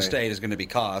gas in the state is going to be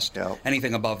cost. Yep.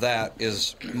 Anything above that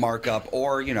is markup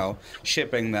or,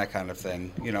 shipping, that kind of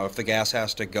thing. If the gas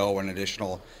has to go an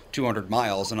additional 200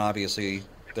 miles, then obviously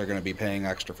they're going to be paying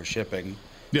extra for shipping.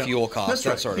 Fuel costs,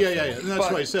 that sort of thing. Yeah. And that's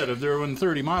why I said if they're within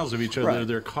 30 miles of each other,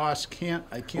 their costs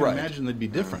I can't imagine they'd be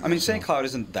different. I mean, St. Cloud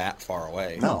isn't that far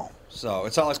away. No. So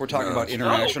it's not like we're talking about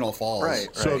international falls. Right.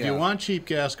 So if you want cheap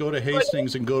gas, go to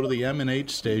Hastings and go to the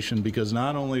M&H station, because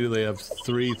not only do they have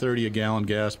 $3.30 a gallon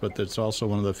gas, but it's also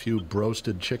one of the few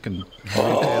roasted chicken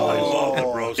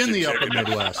retailers in the upper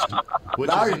Midwest. Which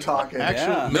Now is you're talking. made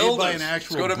by an Milda's.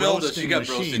 actual Let's go to Milda's. roasting You got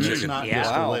machine. roasted It's chicken. not Yeah.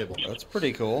 just a Wow, label. that's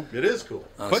pretty cool. It is cool.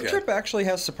 Quick Trip actually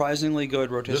has surprisingly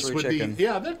good rotisserie chicken.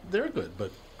 They're good,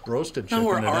 but roasted chicken No,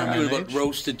 we're at arguing M&H? about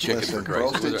roasted chicken. Listen, for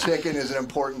Christ's roasted sake. chicken is an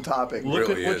important topic. Look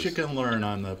really at what is. you can learn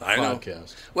on the I know.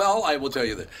 podcast. Well, I will tell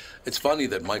you that it's funny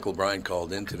that Michael Bryan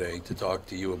called in today to talk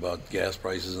to you about gas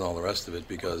prices and all the rest of it,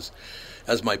 because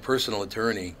as my personal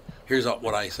attorney, here's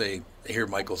what I say, hear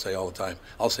Michael say all the time.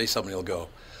 I'll say something, he'll go,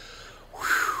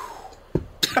 whew.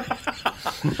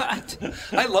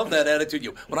 I love that attitude.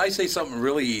 When I say something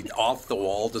really off the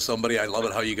wall to somebody, I love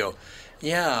it how you go,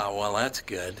 yeah, well, that's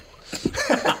good.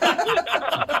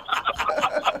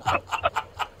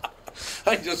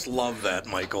 I just love that,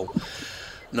 Michael.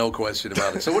 No question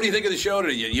about it. So what do you think of the show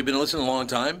today? You've been listening a long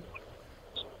time?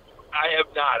 I have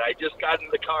not. I just got in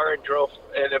the car and drove,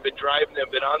 and have been driving.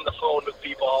 I've been on the phone with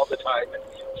people all the time. And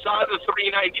saw the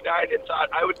 $3.99 and thought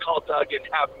I would call Doug and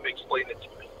have him explain it to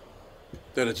me.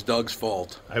 That it's Doug's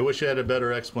fault. I wish I had a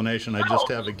better explanation. I just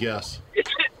have a guess.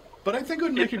 But I think it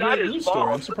would make a It's not great his news story.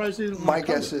 fault. I'm surprised they didn't. My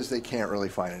guess is they can't really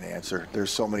find an answer. There's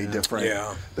so many different.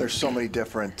 Yeah. There's so many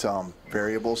different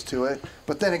variables to it.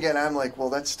 But then again, I'm like,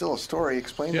 well, that's still a story.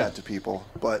 Explain that to people.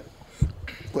 But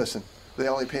listen, they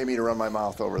only pay me to run my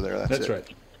mouth over there. That's it. right.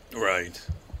 Right.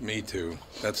 Me too.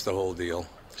 That's the whole deal.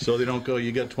 So they don't go.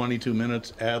 You got 22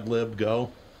 minutes. Ad lib.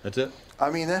 Go. That's it. I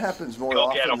mean, that happens more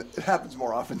Go get often. 'em. It happens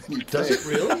more often than you Does think. it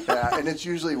really? Yeah, and it's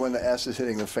usually when the S is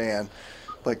hitting the fan.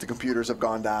 Like the computers have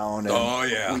gone down,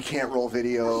 and we can't roll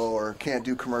video or can't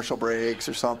do commercial breaks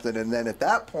or something. And then at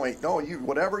that point, no,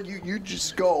 you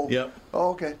just go. Yep. Oh,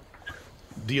 okay.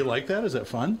 Do you like that? Is that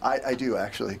fun? I do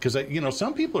actually. Because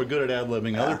some people are good at ad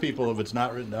libbing. Other people, if it's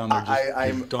not written down, they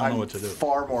just don't know what to do. I'm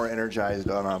far more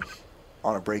energized on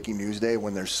a breaking news day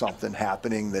when there's something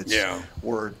happening that's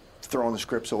we're throwing the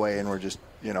scripts away and we're just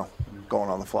going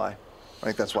on the fly. I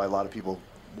think that's why a lot of people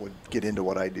would get into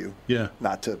what I do. Yeah.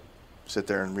 Not to sit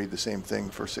there and read the same thing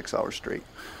for 6 hours straight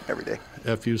every day.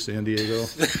 F you, San Diego.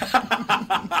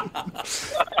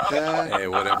 Hey,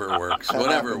 whatever works. That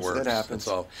Whatever happens, works. that happens. That's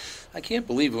all. I can't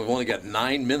believe we've only got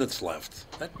 9 minutes left.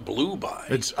 That blew by.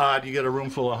 It's odd. You get a room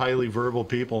full of highly verbal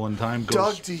people, and time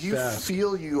goes Doug, do you fast.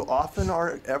 feel you often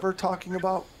are ever talking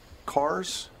about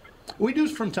cars? We do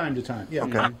from time to time. Yeah.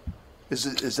 Okay.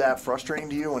 Is that frustrating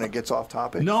to you when it gets off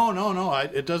topic? No.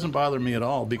 It doesn't bother me at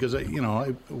all because I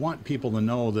want people to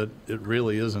know that it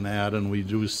really is an ad and we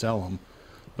do sell them.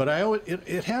 But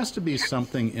it has to be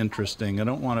something interesting. I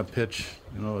don't want to pitch,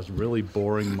 a really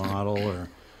boring model or,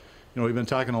 we've been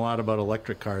talking a lot about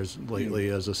electric cars lately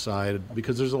as a side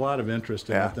because there's a lot of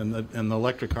interest in it, and the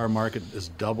electric car market has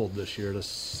doubled this year to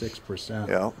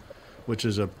 6%, which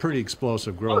is a pretty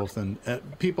explosive growth. And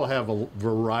people have a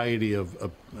variety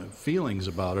of feelings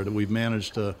about it. We've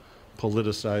managed to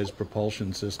politicize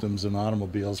propulsion systems in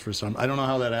automobiles for some. I don't know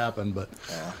how that happened, but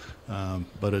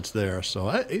it's there.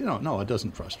 So no, it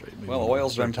doesn't frustrate me. Well,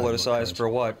 oil's been politicized for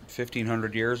what,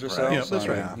 1,500 years or so. Yeah, that's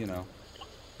right.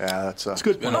 Yeah, it's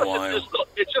good.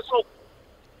 It's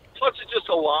just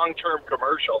a long-term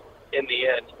commercial in the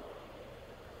end.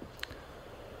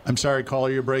 I'm sorry, caller,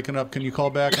 you're breaking up. Can you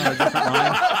call back on a different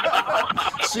line?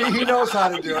 See, he knows how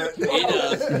to do it. He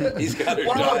does. He's got it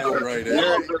dialed right in.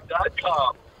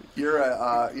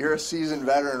 You're a seasoned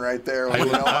veteran right there.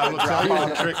 I will tell you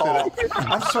the trick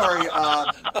I'm sorry.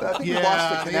 I think we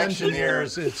lost the connection here.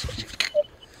 It's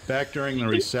back during the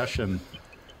recession.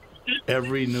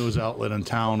 Every news outlet in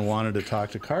town wanted to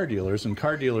talk to car dealers, and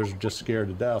car dealers were just scared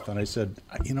to death. And I said,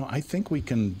 I think we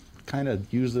can kind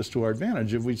of use this to our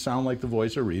advantage if we sound like the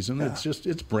voice of reason. Yeah.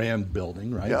 It's brand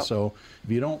building, right? Yep. So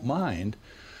if you don't mind.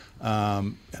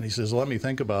 And he says, let me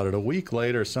think about it. A week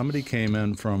later, somebody came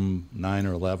in from 9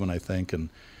 or 11, I think, and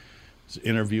was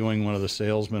interviewing one of the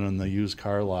salesmen in the used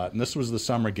car lot. And this was the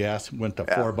summer gas went to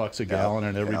 $4 a gallon,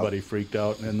 and everybody freaked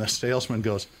out. And the salesman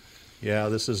goes, yeah,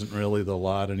 this isn't really the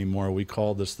lot anymore. We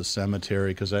call this the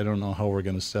cemetery because I don't know how we're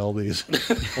going to sell these.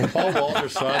 Well, Paul Walter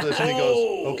saw this, and he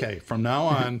goes, okay, from now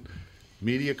on,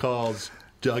 media calls,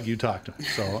 Doug, you talk to him.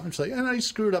 So I'm just like, and I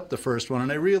screwed up the first one.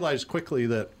 And I realized quickly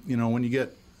that,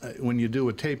 when you do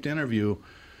a taped interview,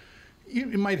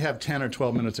 you might have 10 or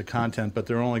 12 minutes of content, but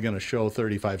they're only going to show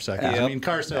 35 seconds. Yep. I mean,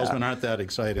 car salesmen aren't that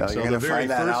exciting. No, so you're the going to very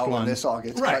find that first out one, when this all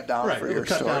gets cut down for your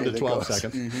cut story. down to 12 goes.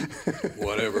 seconds.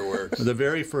 Whatever works. The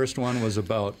very first one was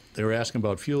about, they were asking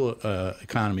about fuel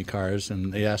economy cars,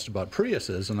 and they asked about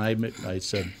Priuses, and I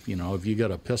said, if you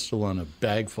got a pistol and a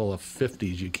bag full of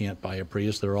 50s, you can't buy a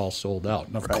Prius. They're all sold out.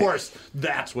 And of course,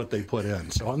 that's what they put in.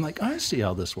 So I'm like, I see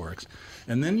how this works.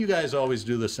 And then you guys always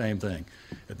do the same thing.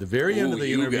 At the very end of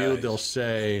the interview, they'll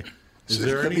say, is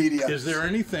there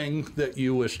anything that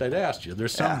you wished I'd asked you?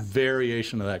 There's some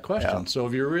variation of that question. Yeah. So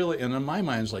if you're really, and in my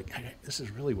mind, it's like, hey, this is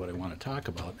really what I want to talk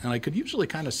about. And I could usually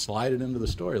kind of slide it into the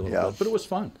story a little bit, but it was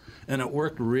fun. And it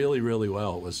worked really, really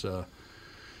well. It was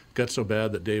got so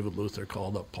bad that David Luther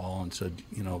called up Paul and said,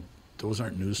 those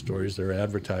aren't news stories, they're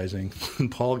advertising.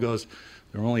 And Paul goes,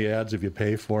 they're only ads if you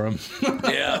pay for them.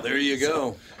 Yeah, there you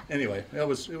go. Anyway, it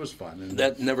was fun. And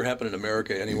that never happened in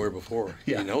America anywhere before.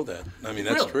 Yeah. You know that. I mean,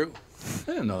 that's true.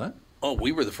 I didn't know that. Oh,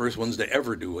 we were the first ones to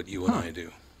ever do what you and I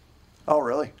do. Oh,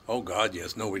 really? Oh, God,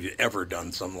 yes. Nobody had ever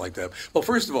done something like that. Well,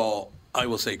 first of all, I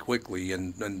will say quickly,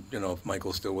 and if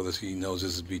Michael's still with us, he knows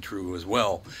this to be true as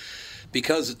well,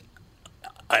 because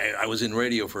I was in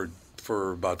radio for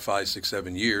about 5, 6,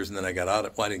 7 years, and then I got out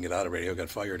of, I didn't get out of radio, I got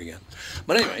fired again.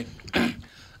 But anyway,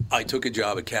 I took a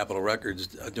job at Capitol Records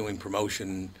doing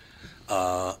promotion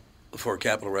for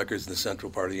Capitol Records in the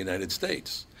central part of the United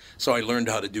States. So I learned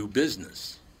how to do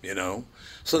business,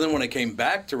 So then when I came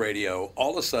back to radio,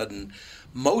 all of a sudden,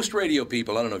 most radio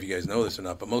people, I don't know if you guys know this or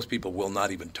not, but most people will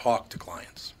not even talk to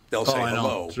clients. They'll say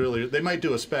hello. It's really, they might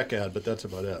do a spec ad, but that's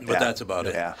about it. But that's about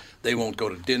it. Yeah. They won't go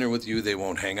to dinner with you. They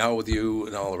won't hang out with you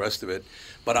and all the rest of it.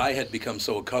 But I had become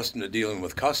so accustomed to dealing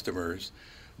with customers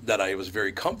that I was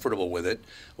very comfortable with it.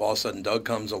 Well, all of a sudden, Doug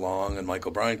comes along and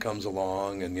Michael Bryant comes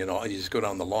along, and, you just go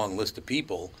down the long list of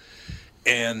people.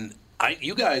 And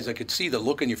you guys, I could see the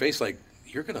look in your face like,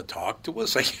 you're going to talk to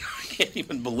us? I can't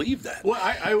even believe that. Well,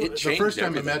 the first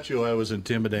time I met you, I was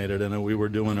intimidated, and we were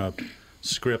doing a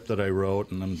script that I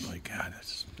wrote, and I'm like, God,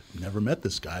 I've never met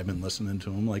this guy. I've been listening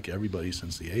to him like everybody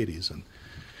since the 80s. And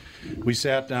we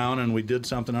sat down and we did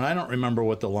something, and I don't remember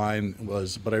what the line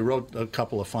was, but I wrote a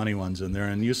couple of funny ones in there,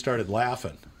 and you started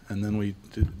laughing. And then we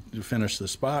finished the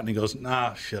spot, and he goes,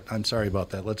 nah, shit, I'm sorry about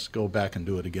that. Let's go back and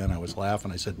do it again. I was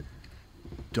laughing. I said,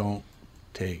 don't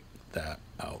take that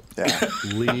out. Yeah.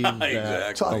 Leave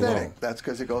that It's authentic. That's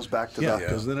because it goes back to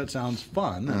because then it sounds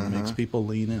fun and it makes people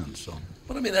lean in. So.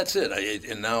 But I mean, that's it.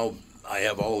 And now I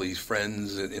have all these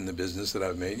friends in the business that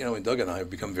I've made. And Doug and I have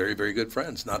become very, very good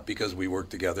friends. Not because we work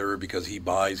together or because he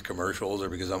buys commercials or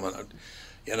because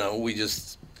we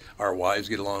just, our wives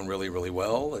get along really, really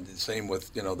well. And the same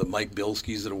with, the Mike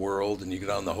Bilskis of the world. And you get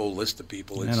on the whole list of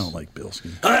people. I don't like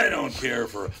Bilski. I don't care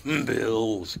for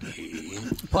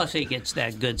Bilski. Plus, he gets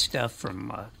that good stuff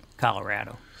from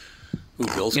Colorado. Who,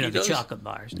 Bilski You know, the does? chocolate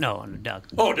bars. No, Doug.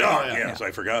 Oh, Doug, yes,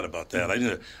 I forgot about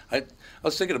that. I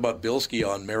was thinking about Bilski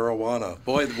on marijuana.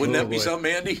 Boy, wouldn't that be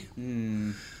something, Andy?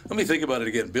 Let me think about it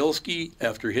again. Bilski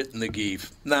after hitting the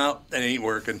geef. No, that ain't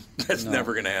working. That's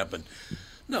never going to happen.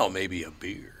 No, maybe a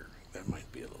beer. That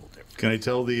might be a little different. Can I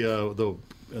tell the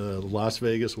Las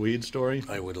Vegas weed story?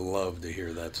 I would love to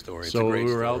hear that story. It's So a great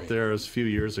we were story. out there a few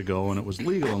years ago, and it was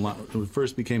legal. It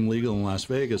first became legal in Las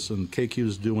Vegas, and KQ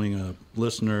was doing a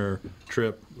listener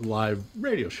trip live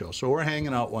radio show. So we're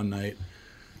hanging out one night.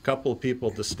 A couple of people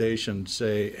at the station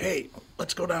say, "Hey,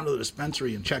 let's go down to the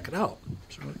dispensary and check it out."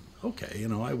 So we're like, okay,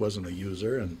 I wasn't a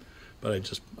user, but I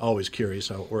just always curious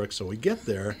how it works. So we get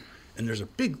there. And there's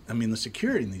the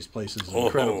security in these places is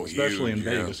incredible, especially in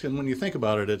Vegas. And when you think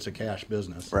about it, it's a cash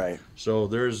business. Right. So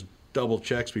there's double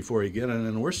checks before you get in.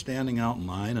 And we're standing out in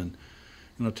line, and,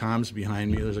 Tom's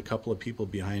behind me. There's a couple of people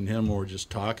behind him where we're just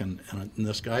talking. And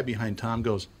this guy behind Tom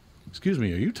goes, "Excuse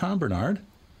me, are you Tom Bernard?"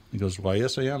 He goes, "Why,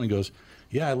 yes, I am." He goes,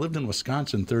 "Yeah, I lived in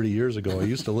Wisconsin 30 years ago. I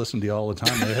used to listen to you all the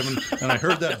time. And I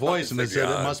heard that voice, and they said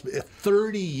it must be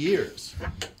 30 years.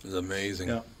 It's amazing.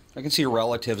 Yeah. I can see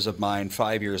relatives of mine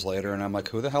 5 years later, and I'm like,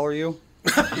 who the hell are you?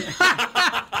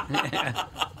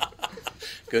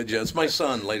 Good, Jess. My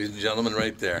son, ladies and gentlemen,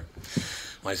 right there.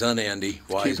 My son, Andy.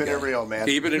 Wise Keeping guy. it real, man.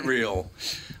 Keeping it real.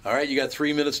 All right, you got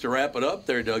 3 minutes to wrap it up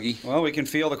there, Dougie. Well, we can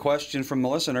feel the question from the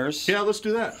listeners. Yeah, let's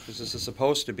do that. Because this is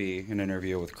supposed to be an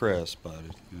interview with Chris, but,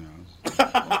 ended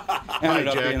up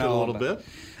Hijacked being it a little bit.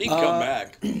 He can come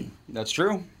back. That's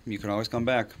true. You can always come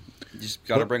back. You just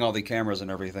got to bring all the cameras and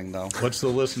everything, though. What's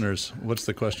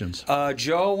the questions?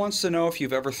 Joe wants to know if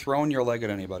you've ever thrown your leg at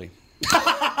anybody.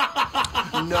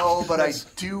 No, but I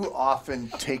do often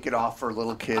take it off for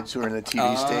little kids who are in the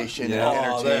TV station and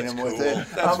entertain them with it.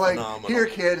 That's I'm like, phenomenal. "Here,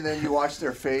 kid," and then you watch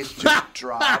their face just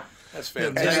drop. That's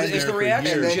fantastic. Been Is there the for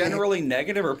reaction years. generally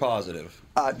negative or positive?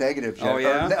 Negative. Oh,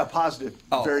 yeah? Positive.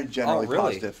 Oh. Very generally Oh,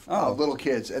 really? positive. Oh. Little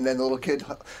kids. And then the little kid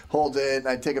holds it, and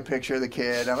I take a picture of the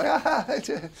kid. I'm like,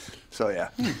 So, yeah.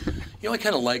 I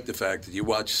kind of like the fact that you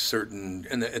watch certain,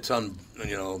 and it's on,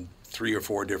 3 or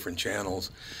 4 different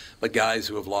channels, but guys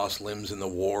who have lost limbs in the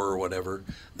war or whatever,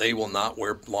 they will not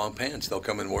wear long pants. They'll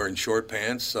come in wearing short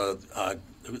pants.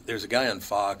 There's a guy on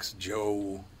Fox,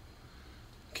 Joe,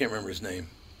 I can't remember his name.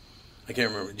 I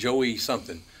can't remember. Joey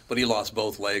something. But he lost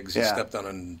both legs. He stepped on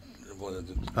an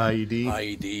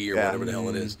IED or whatever the hell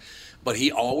it is. But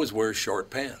he always wears short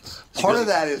pants. Part of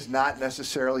that is not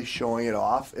necessarily showing it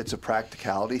off. It's a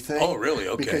practicality thing. Oh, really?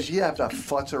 Okay. Because you have to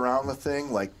futz around the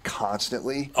thing like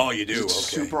constantly. Oh, you do?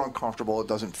 It's Okay. super uncomfortable. It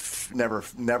doesn't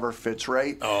never fits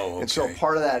right. Oh, okay. And so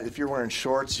part of that, if you're wearing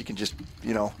shorts, you can just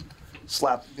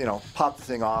slap, pop the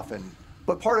thing off.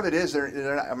 But part of it is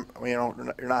they're not,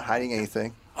 you're not hiding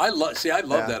anything. I love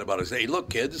that about us. Hey, look,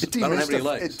 kids, I don't have any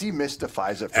legs. It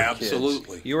demystifies it for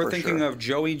Absolutely. kids. You were For thinking sure. of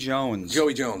Joey Jones.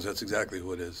 Joey Jones, that's exactly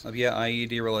who it is. Yeah,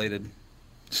 IED related.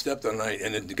 Stepped on a night,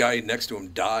 and the guy next to him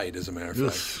died, as a matter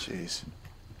of fact. Jeez.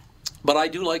 But I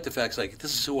do like the fact,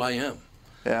 this is who I am.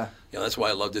 Yeah. That's why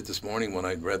I loved it this morning when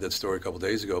I read that story a couple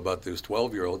days ago about this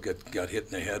 12-year-old got hit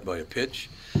in the head by a pitch,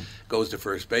 goes to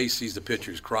first base, sees the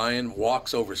pitcher's crying,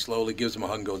 walks over slowly, gives him a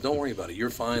hug, and goes, "Don't worry about it. You're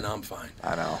fine. I'm fine."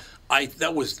 I know. I've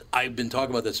been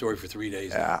talking about that story for 3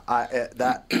 days. Yeah.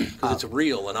 Because it's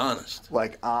real and honest.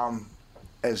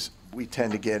 As we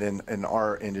tend to get in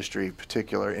our industry,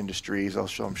 particular industries,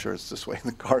 I'm sure it's this way in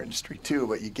the car industry too,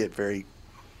 but you get very,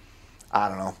 I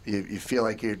don't know, you feel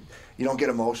like you don't get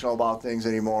emotional about things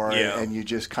anymore, and you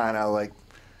just kind of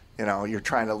you're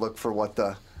trying to look for what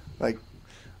the,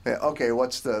 okay,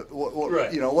 what's the,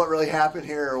 what really happened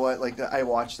here, or what, I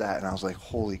watched that and I was like,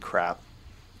 holy crap.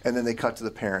 And then they cut to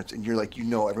the parents, and you're like,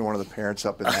 every one of the parents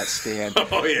up in that stand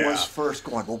was first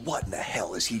going, well, what in the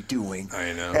hell is he doing?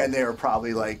 I know. And they were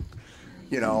probably like,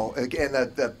 and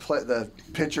the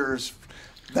pitchers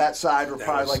that side were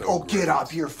probably like, so get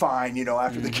up, you're fine,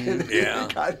 after the kid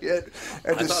got hit.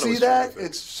 And I to thought see it was that,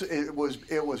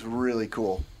 terrific. it was really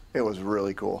cool. It was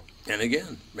really cool. And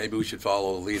again, maybe we should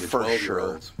follow the lead of For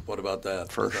 12-year-olds. sure. What about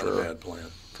that? For That's sure. not a bad plan.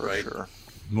 For sure.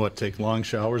 What, take long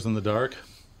showers in the dark?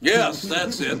 Yes,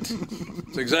 that's it.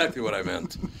 That's exactly what I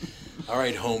meant. All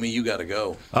right, homie, you got to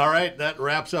go. All right, that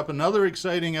wraps up another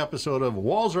exciting episode of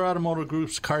Walzer Automotive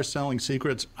Group's Car Selling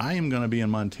Secrets. I am going to be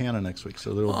in Montana next week,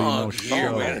 so there will be no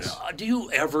show.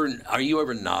 Are you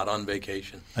ever not on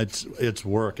vacation? It's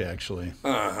work, actually.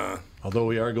 Uh-huh. Although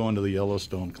we are going to the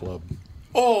Yellowstone Club.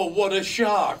 Oh, what a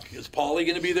shock. Is Paulie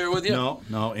going to be there with you?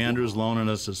 No, Andrew's loaning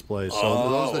us his place.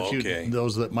 So okay.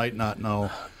 those that might not know,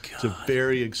 it's a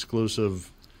very exclusive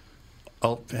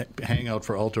hangout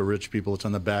for ultra rich people. It's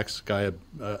on the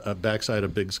backside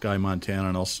of Big Sky, Montana.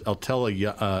 And I'll tell a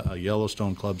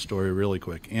Yellowstone Club story really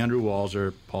quick. Andrew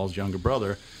Walzer, Paul's younger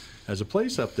brother, has a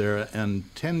place up there. And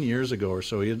 10 years ago or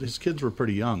so, his kids were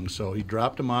pretty young. So he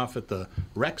dropped them off at the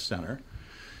rec center.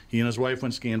 He and his wife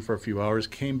went skiing for a few hours,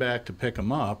 came back to pick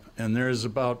them up. And there's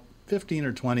about 15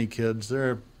 or 20 kids.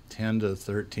 They're 10 to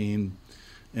 13.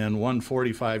 And one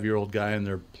 45-year-old guy, and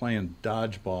they're playing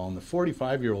dodgeball. And the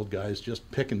 45-year-old guy is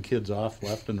just picking kids off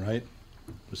left and right.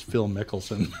 It was Phil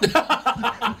Mickelson.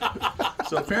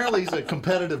 So apparently he's a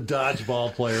competitive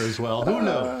dodgeball player as well. Who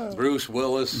knows? Bruce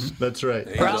Willis. That's right.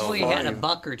 Probably had a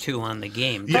buck or two on the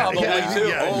game. Probably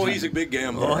too. Oh, he's a big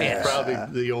gambler. Oh, yes. Probably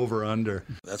the over-under.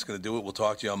 That's going to do it. We'll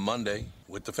talk to you on Monday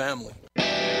with the family.